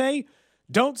nice to say,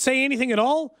 don't say anything at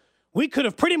all. We could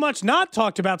have pretty much not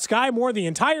talked about Sky Moore the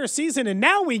entire season, and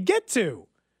now we get to.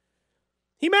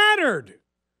 He mattered.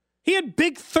 He had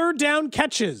big third down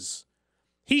catches.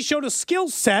 He showed a skill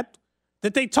set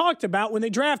that they talked about when they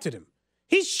drafted him.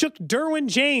 He shook Derwin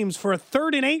James for a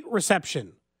 3rd and 8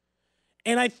 reception.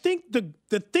 And I think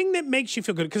the thing that makes you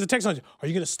feel good, because the text line is, are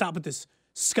you going to stop with this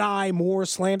Sky Moore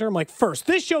slander? I'm like, first,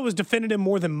 this show has defended him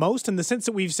more than most in the sense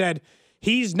that we've said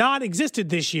he's not existed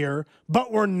this year,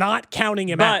 but we're not counting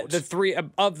him out. But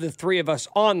the three of us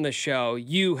on the show,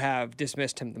 you have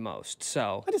dismissed him the most.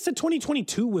 So I just said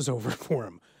 2022 was over for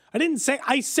him.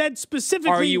 I said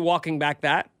specifically. Are you walking back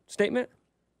that statement?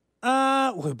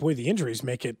 Well, boy, the injuries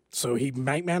make it so he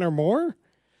might matter more.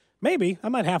 Maybe. I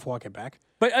might half walk it back.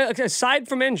 But aside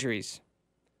from injuries,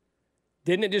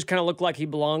 didn't it just kind of look like he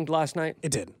belonged last night?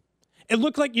 It did. It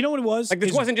looked like, you know what it was? Like,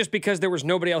 this wasn't just because there was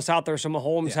nobody else out there, so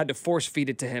Mahomes had to force feed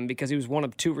it to him because he was one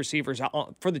of 2 receivers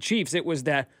for the Chiefs. It was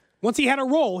that once he had a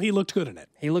role, he looked good in it.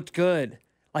 He looked good.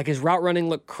 Like his route running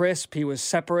looked crisp. He was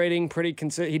separating pretty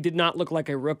consistent. He did not look like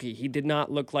a rookie. He did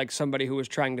not look like somebody who was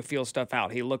trying to feel stuff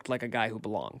out. He looked like a guy who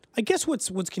belonged. I guess what's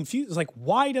confused is like,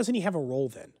 why doesn't he have a role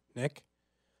then, Nick?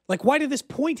 Like, why to this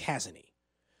point hasn't he?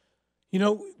 You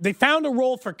know, they found a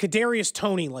role for Kadarius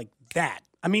Toney like that.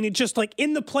 I mean, it just like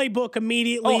in the playbook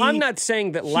immediately. Oh, I'm not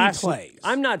saying that plays.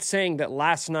 I'm not saying that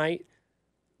last night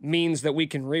means that we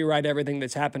can rewrite everything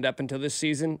that's happened up until this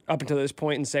season, up until this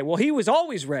point, and say, well, he was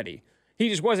always ready. He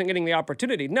just wasn't getting the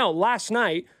opportunity. No, last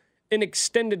night, in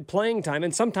extended playing time,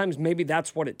 and sometimes maybe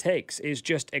that's what it takes, is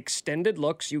just extended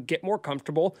looks. You get more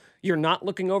comfortable. You're not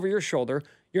looking over your shoulder.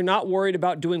 You're not worried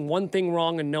about doing one thing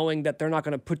wrong and knowing that they're not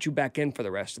going to put you back in for the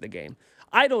rest of the game.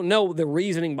 I don't know the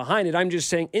reasoning behind it. I'm just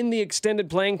saying in the extended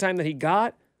playing time that he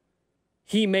got,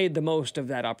 he made the most of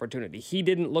that opportunity. He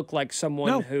didn't look like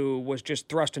someone who was just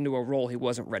thrust into a role he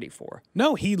wasn't ready for.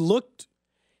 No, he looked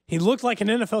like an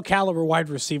NFL caliber wide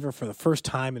receiver for the first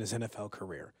time in his NFL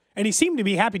career. And he seemed to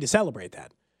be happy to celebrate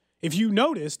that. If you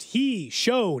noticed, he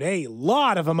showed a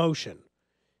lot of emotion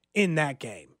in that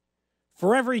game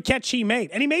for every catch he made.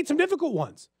 And he made some difficult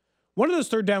ones. One of those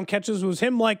third down catches was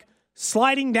him like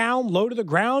sliding down low to the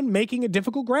ground, making a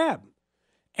difficult grab.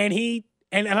 And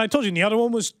I told you, the other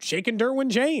one was shaking Derwin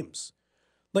James.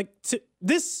 Like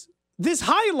this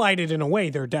highlighted in a way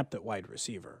their depth at wide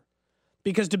receiver.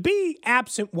 Because to be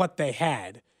absent what they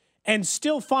had and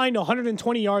still find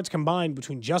 120 yards combined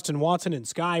between Justin Watson and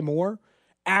Sky Moore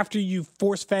after you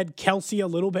force-fed Kelsey a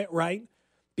little bit, right?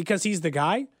 Because he's the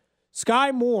guy.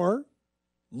 Sky Moore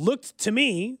looked to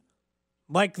me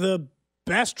like the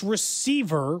best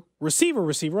receiver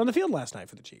on the field last night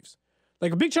for the Chiefs.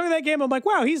 Like a big chunk of that game, I'm like,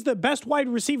 wow, he's the best wide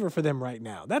receiver for them right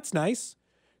now. That's nice.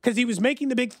 Because he was making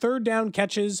the big third down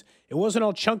catches. It wasn't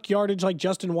all chunk yardage like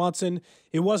Justin Watson.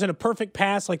 It wasn't a perfect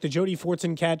pass like the Jody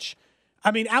Fortson catch. I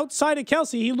mean, outside of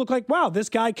Kelsey, he looked like, wow, this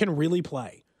guy can really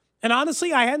play. And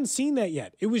honestly, I hadn't seen that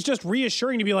yet. It was just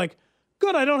reassuring to be like,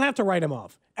 good, I don't have to write him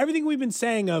off. Everything we've been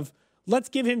saying of, let's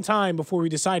give him time before we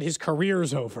decide his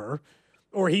career's over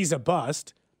or he's a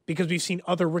bust, because we've seen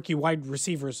other rookie wide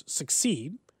receivers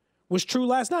succeed, was true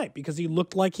last night because he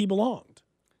looked like he belonged.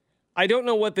 I don't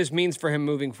know what this means for him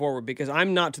moving forward, because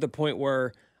I'm not to the point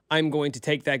where I'm going to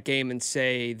take that game and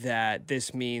say that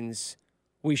this means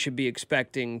we should be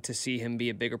expecting to see him be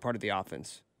a bigger part of the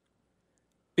offense.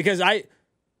 Because that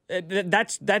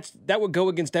would go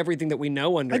against everything that we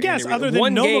know under. I guess Andy Reid. other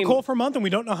than Nova Cole for a month, and we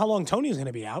don't know how long Tony's going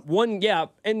to be out.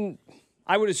 And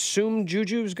I would assume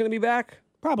Juju's going to be back.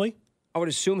 Probably. I would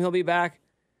assume he'll be back.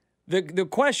 The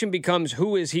question becomes,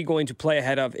 who is he going to play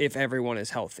ahead of if everyone is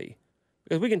healthy?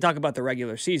 Because we can talk about the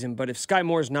regular season, but if Sky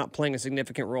Moore's not playing a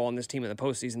significant role on this team in the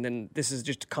postseason, then this is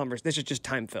just this is just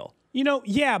time fill.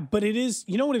 Yeah, but it is.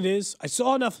 You know what it is? I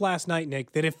saw enough last night,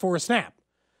 Nick, that if for a snap,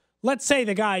 let's say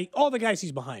all the guys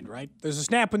he's behind, right? There's a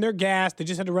snap when they're gassed. They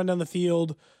just had to run down the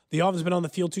field. The offense has been on the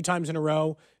field 2 times in a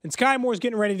row. And Sky Moore's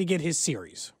getting ready to get his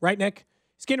series, right, Nick?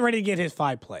 He's getting ready to get his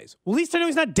 5 plays. Well, at least I know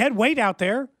he's not dead weight out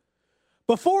there.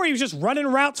 Before, he was just running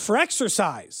routes for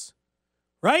exercise,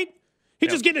 right? He's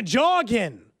just getting a jog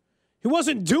in. He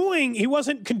wasn't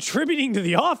contributing to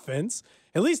the offense.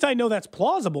 At least I know that's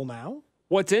plausible now.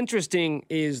 What's interesting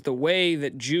is the way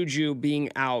that Juju being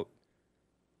out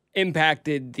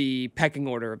impacted the pecking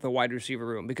order of the wide receiver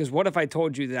room. Because what if I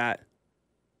told you that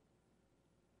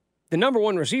the number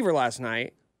 1 receiver last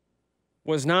night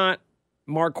was not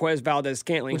Marquez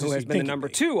Valdes-Scantling, who has been the number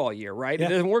 2 all year, right? Yeah. It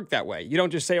doesn't work that way. You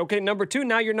don't just say, okay, number 2,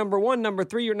 now you're number 1, number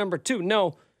 3, you're number 2.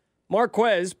 No,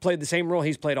 Marquez played the same role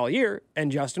he's played all year,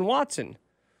 and Justin Watson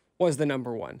was the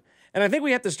number 1. And I think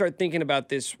we have to start thinking about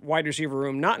this wide receiver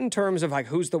room, not in terms of like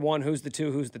who's the 1, who's the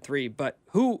 2, who's the 3, but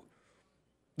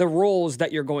the roles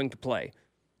that you're going to play.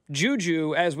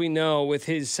 Juju, as we know, with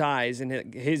his size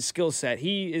and his skill set,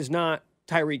 he is not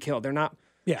Tyreek Hill. They're not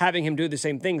having him do the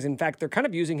same things. In fact, they're kind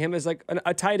of using him as like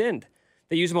a tight end.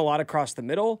 They use him a lot across the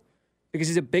middle because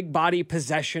he's a big body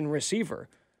possession receiver.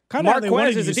 Kind of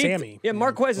Marquez is a deep Sammy.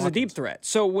 Marquez is a deep threat.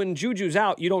 So when Juju's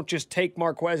out, you don't just take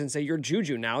Marquez and say, you're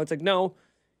Juju now. It's like, no,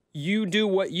 you do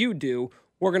what you do.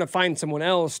 We're going to find someone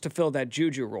else to fill that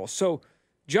Juju role. So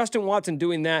Justin Watson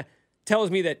doing that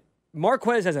tells me that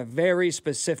Marquez has a very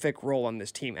specific role on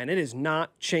this team, and it is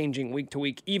not changing week to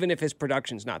week, even if his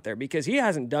production's not there, because he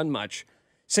hasn't done much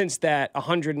since that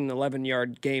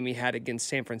 111-yard game he had against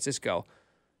San Francisco.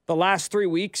 The last 3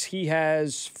 weeks, he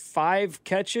has 5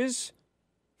 catches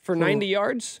for 90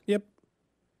 yards. Yep.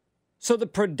 So the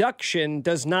production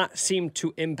does not seem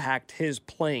to impact his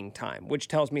playing time, which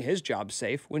tells me his job's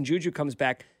safe. When Juju comes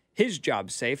back, his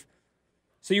job's safe.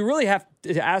 So you really have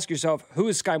to ask yourself, who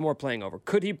is Sky Moore playing over?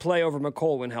 Could he play over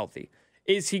McColl when healthy?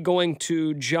 is he going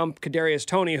to jump Kadarius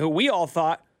Toney, who we all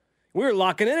thought we were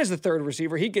locking in as the third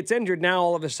receiver. He gets injured. Now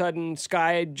all of a sudden,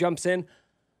 Sky jumps in.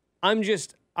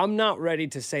 I'm not ready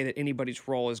to say that anybody's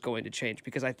role is going to change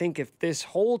because I think if this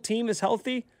whole team is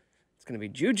healthy, it's going to be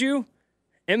Juju,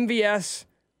 MVS,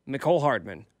 Mecole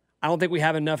Hardman. I don't think we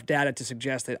have enough data to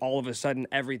suggest that all of a sudden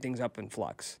everything's up in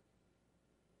flux.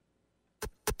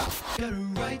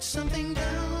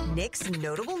 Nick's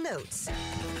notable notes.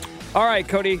 All right,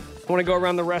 Cody, I want to go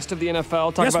around the rest of the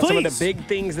NFL, talk about some of the please. big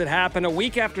things that happened a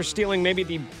week after stealing maybe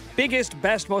the biggest,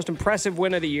 best, most impressive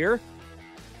win of the year.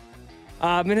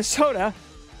 Minnesota,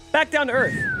 back down to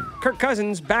earth. Kirk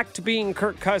Cousins back to being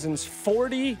Kirk Cousins.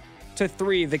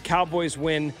 40-3, the Cowboys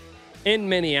win in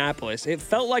Minneapolis. It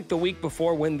felt like the week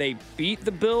before when they beat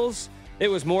the Bills. It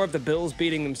was more of the Bills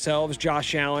beating themselves.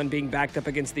 Josh Allen being backed up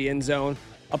against the end zone.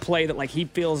 A play that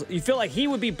you feel like he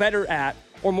would be better at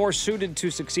or more suited to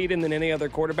succeed in than any other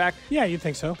quarterback. Yeah, you'd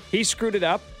think so. He screwed it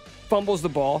up, fumbles the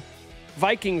ball.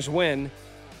 Vikings win.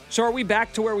 So are we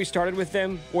back to where we started with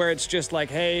them, where it's just like,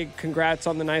 hey, congrats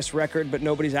on the nice record, but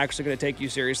nobody's actually going to take you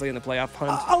seriously in the playoff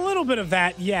hunt? A little bit of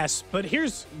that, yes. But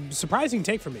here's a surprising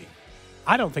take for me.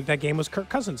 I don't think that game was Kirk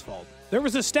Cousins' fault. There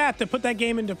was a stat that put that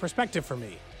game into perspective for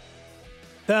me.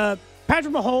 The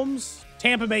Patrick Mahomes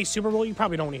Tampa Bay Super Bowl, you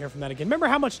probably don't want to hear from that again. Remember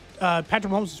how much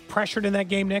Patrick Mahomes was pressured in that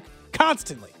game, Nick?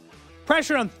 Constantly.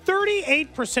 Pressured on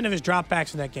 38% of his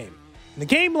dropbacks in that game. In the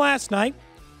game last night,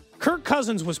 Kirk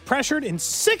Cousins was pressured in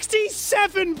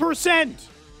 67%.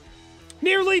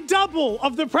 Nearly double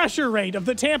of the pressure rate of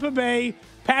the Tampa Bay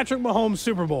Patrick Mahomes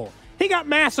Super Bowl. He got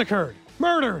massacred,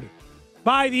 murdered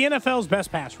by the NFL's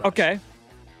best pass rush. Okay.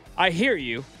 I hear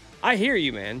you,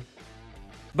 man.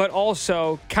 But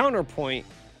also, counterpoint,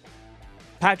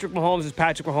 Patrick Mahomes is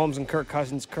Patrick Mahomes and Kirk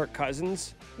Cousins.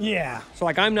 Yeah. So,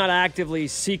 I'm not actively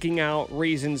seeking out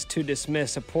reasons to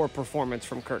dismiss a poor performance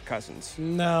from Kirk Cousins.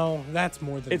 No, that's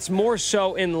more than... It's more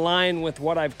so in line with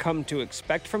what I've come to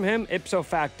expect from him. Ipso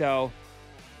facto,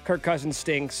 Kirk Cousins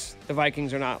stinks. The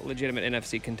Vikings are not legitimate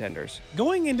NFC contenders.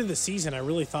 Going into the season, I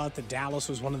really thought that Dallas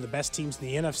was one of the best teams in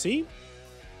the NFC.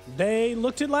 They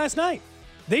looked it last night.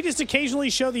 They just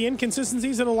occasionally show the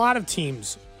inconsistencies that a lot of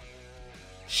teams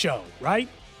show, right?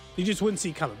 You just wouldn't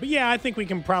see coming. But yeah, I think we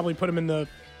can probably put them in the...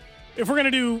 If we're going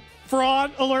to do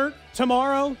fraud alert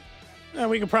tomorrow,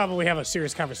 we could probably have a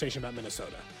serious conversation about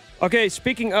Minnesota. Okay,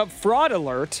 speaking of fraud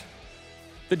alert,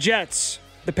 the Jets,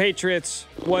 the Patriots,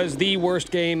 was the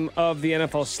worst game of the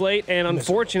NFL slate. And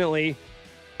unfortunately,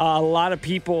 a lot of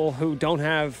people who don't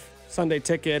have Sunday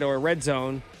Ticket or Red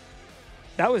Zone,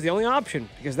 that was the only option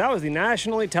because that was the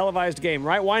nationally televised game,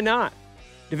 right? Why not?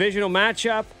 Divisional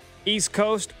matchup, East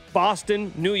Coast,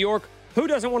 Boston, New York. Who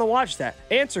doesn't want to watch that?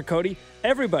 Answer, Cody.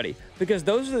 Everybody. Because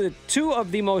those are the two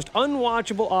of the most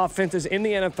unwatchable offenses in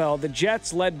the NFL. The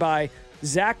Jets led by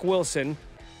Zach Wilson,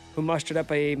 who mustered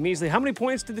up a measly... How many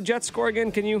points did the Jets score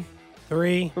again? Can you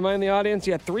 3 remind the audience?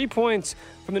 Yeah, 3 points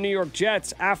from the New York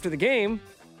Jets after the game.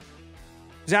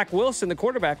 Zach Wilson, the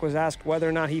quarterback, was asked whether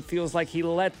or not he feels like he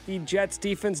let the Jets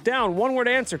defense down. One-word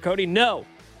answer, Cody, no.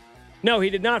 No, he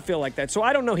did not feel like that. So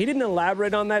I don't know. He didn't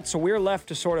elaborate on that, so we're left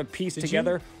to sort of piece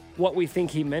together what we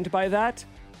think he meant by that.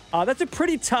 That's a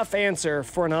pretty tough answer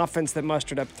for an offense that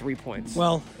mustered up 3 points.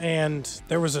 Well, and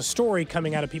there was a story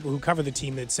coming out of people who cover the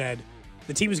team that said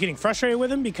the team was getting frustrated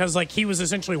with him because, he was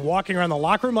essentially walking around the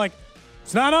locker room like,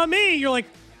 it's not on me. You're like,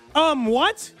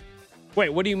 what? Wait,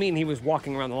 what do you mean he was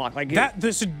walking around the locker room?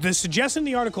 The suggestion in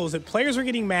the article is that players are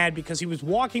getting mad because he was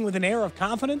walking with an air of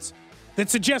confidence that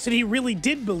suggested he really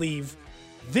did believe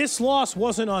this loss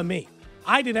wasn't on me.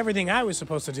 I did everything I was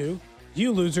supposed to do.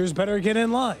 You losers better get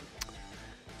in line.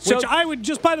 Which I would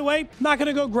just, by the way, not going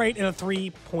to go great in a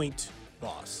 3-point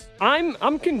loss.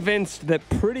 I'm convinced that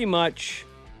pretty much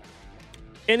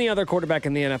any other quarterback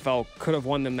in the NFL could have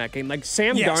won them that game. Like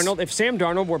Sam Darnold, if Sam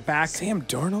Darnold were back. Sam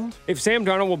Darnold? If Sam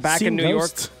Darnold were back in New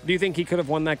York, do you think he could have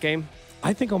won that game?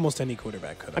 I think almost any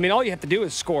quarterback could have. I mean, all you have to do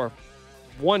is score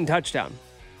one touchdown.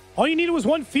 All you needed was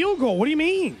one field goal. What do you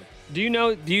mean? Do you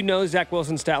know Zach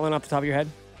Wilson's stat line off the top of your head?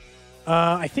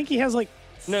 I think he has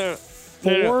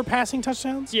four passing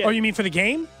touchdowns? Yeah. Oh, you mean for the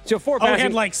game? So 4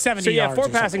 passing. He had 70 yards. So 4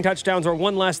 passing touchdowns or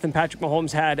one less than Patrick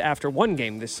Mahomes had after one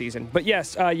game this season. But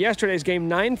yes, yesterday's game,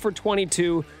 9 for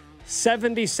 22,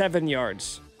 77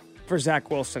 yards for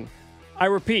Zach Wilson. I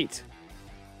repeat,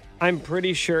 I'm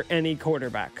pretty sure any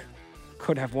quarterback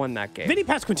could have won that game. Vinny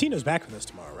Pasquantino's back with us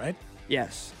tomorrow, right?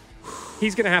 Yes.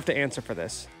 He's going to have to answer for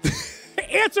this.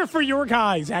 Answer for your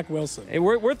guy, Zach Wilson. Hey,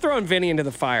 we're throwing Vinny into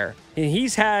the fire. And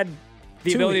he's had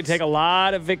the ability to take a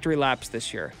lot of victory laps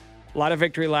this year. A lot of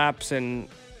victory laps, and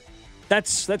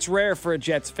that's rare for a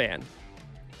Jets fan.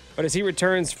 But as he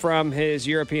returns from his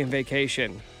European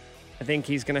vacation, I think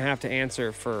he's going to have to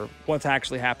answer for what's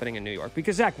actually happening in New York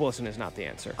because Zach Wilson is not the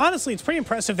answer. Honestly, it's pretty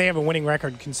impressive they have a winning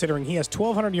record considering he has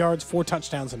 1,200 yards, 4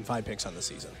 touchdowns, and 5 picks on the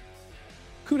season.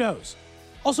 Kudos.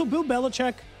 Also, Bill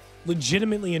Belichick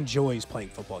legitimately enjoys playing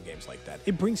football games like that.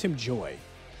 It brings him joy.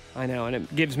 I know, and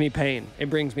it gives me pain. It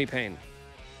brings me pain.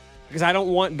 Because I don't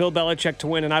want Bill Belichick to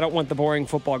win, and I don't want the boring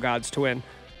football gods to win.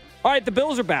 All right, the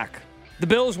Bills are back. The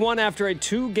Bills won after a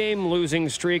 2-game losing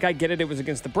streak. I get it. It was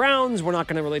against the Browns. We're not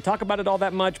going to really talk about it all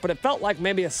that much, but it felt like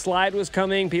maybe a slide was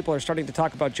coming. People are starting to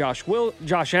talk about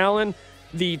Josh Allen.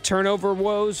 The turnover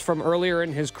woes from earlier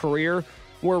in his career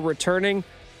were returning.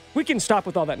 We can stop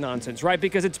with all that nonsense, right?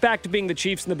 Because it's back to being the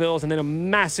Chiefs and the Bills and then a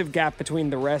massive gap between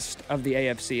the rest of the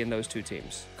AFC and those two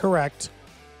teams. Correct.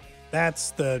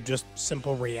 That's the just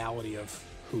simple reality of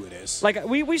who it is. Like,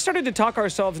 we started to talk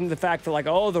ourselves into the fact that, like,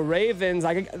 oh, the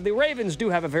Ravens do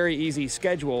have a very easy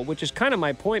schedule, which is kind of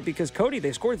my point because, Cody,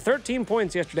 they scored 13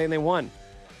 points yesterday and they won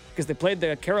because they played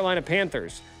the Carolina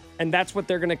Panthers. And that's what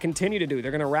they're going to continue to do.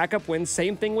 They're going to rack up wins.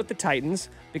 Same thing with the Titans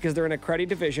because they're in a cruddy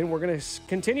division. We're going to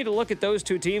continue to look at those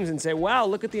two teams and say, wow,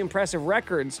 look at the impressive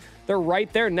records. They're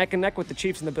right there neck and neck with the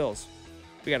Chiefs and the Bills.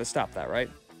 We got to stop that, right?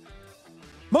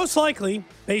 Most likely,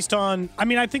 based on,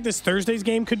 I think this Thursday's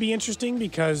game could be interesting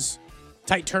because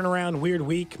tight turnaround, weird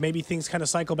week. Maybe things kind of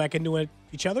cycle back into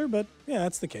each other, but yeah,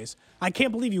 that's the case. I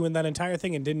can't believe you win that entire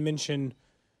thing and didn't mention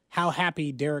how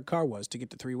happy Derek Carr was to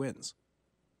get to 3 wins.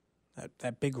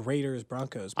 That big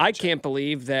Raiders-Broncos matchup. I can't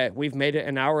believe that we've made it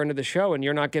an hour into the show and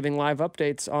you're not giving live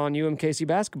updates on UMKC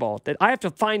basketball. That I have to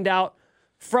find out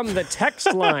from the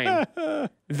text line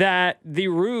that the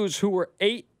Roos, who were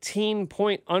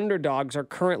 18-point underdogs, are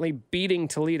currently beating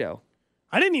Toledo.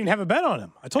 I didn't even have a bet on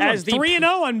him. I told you I was 3-0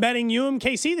 on betting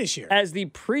UMKC this year. As the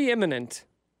preeminent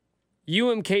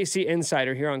UMKC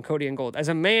insider here on Cody and Gold, as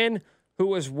a man who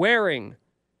was wearing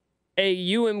a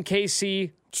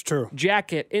UMKC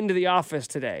jacket into the office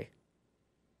today,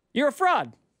 you're a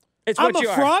fraud. It's what you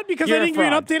are. I'm a fraud because I didn't give you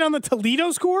an update on the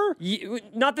Toledo score?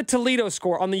 Not the Toledo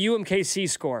score, on the UMKC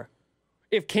score.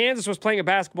 If Kansas was playing a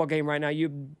basketball game right now,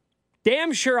 you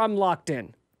damn sure I'm locked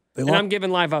in. I'm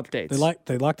giving live updates.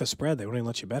 They locked the spread. They wouldn't even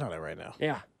let you bet on it right now.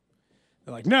 Yeah.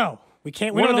 They're like, no, we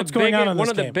can't. We don't know what's going on in this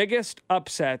game. One of the biggest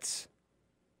upsets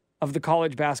of the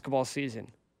college basketball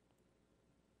season.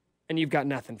 And you've got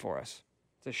nothing for us.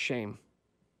 It's a shame.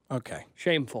 Okay.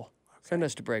 Shameful. Okay. Send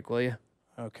us to break, will you?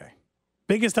 Okay.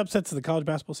 Biggest upsets of the college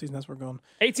basketball season. That's where we're going.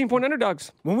 18-point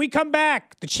underdogs. When we come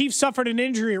back, the Chiefs suffered an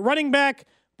injury at running back,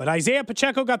 but Isaiah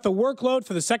Pacheco got the workload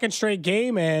for the second straight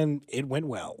game, and it went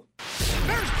well.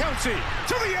 There's Kelsey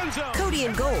to the end zone. Cody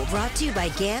and Gold brought to you by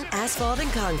Gann Asphalt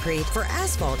and Concrete. For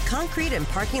asphalt, concrete, and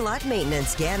parking lot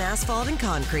maintenance, Gann Asphalt and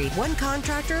Concrete. One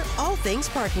contractor, all things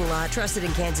parking lot. Trusted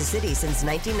in Kansas City since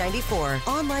 1994.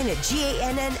 Online at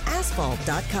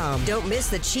GANNasphalt.com. Don't miss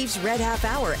the Chiefs Red Half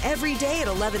Hour every day at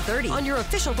 11:30 on your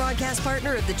official broadcast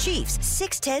partner of the Chiefs,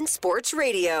 610 Sports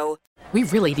Radio. We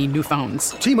really need new phones.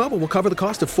 T-Mobile will cover the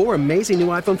cost of 4 amazing new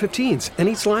iPhone 15s, and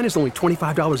each line is only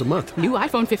 $25 a month. New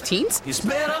iPhone 15s? It's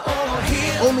better over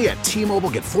here. Only at T-Mobile,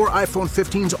 get 4 iPhone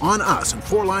 15s on us and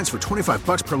 4 lines for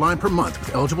 $25 per line per month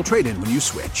with eligible trade-in when you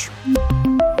switch.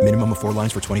 Minimum of 4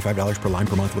 lines for $25 per line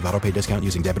per month with autopay discount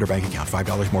using debit or bank account.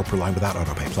 $5 more per line without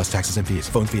autopay, plus taxes and fees.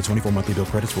 Phone fee at 24 monthly bill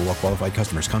credits for well-qualified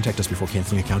customers. Contact us before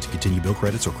canceling account to continue bill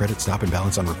credits or credit stop and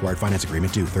balance on required finance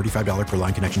agreement due. $35 per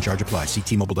line connection charge applies. See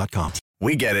T-Mobile.com.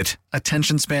 We get it.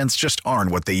 Attention spans just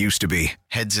aren't what they used to be.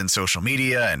 Heads in social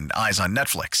media and eyes on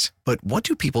Netflix. But what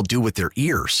do people do with their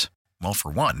ears? Well,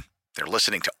 for one, they're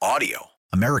listening to audio.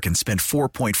 Americans spend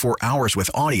 4.4 hours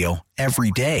with audio every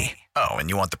day. Oh, and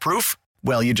you want the proof?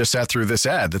 Well, you just sat through this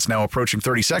ad that's now approaching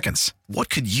 30 seconds.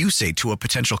 What could you say to a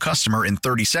potential customer in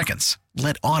 30 seconds?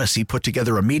 Let Odyssey put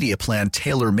together a media plan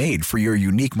tailor-made for your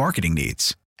unique marketing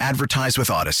needs. Advertise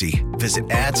with Odyssey. Visit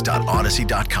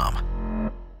ads.odyssey.com.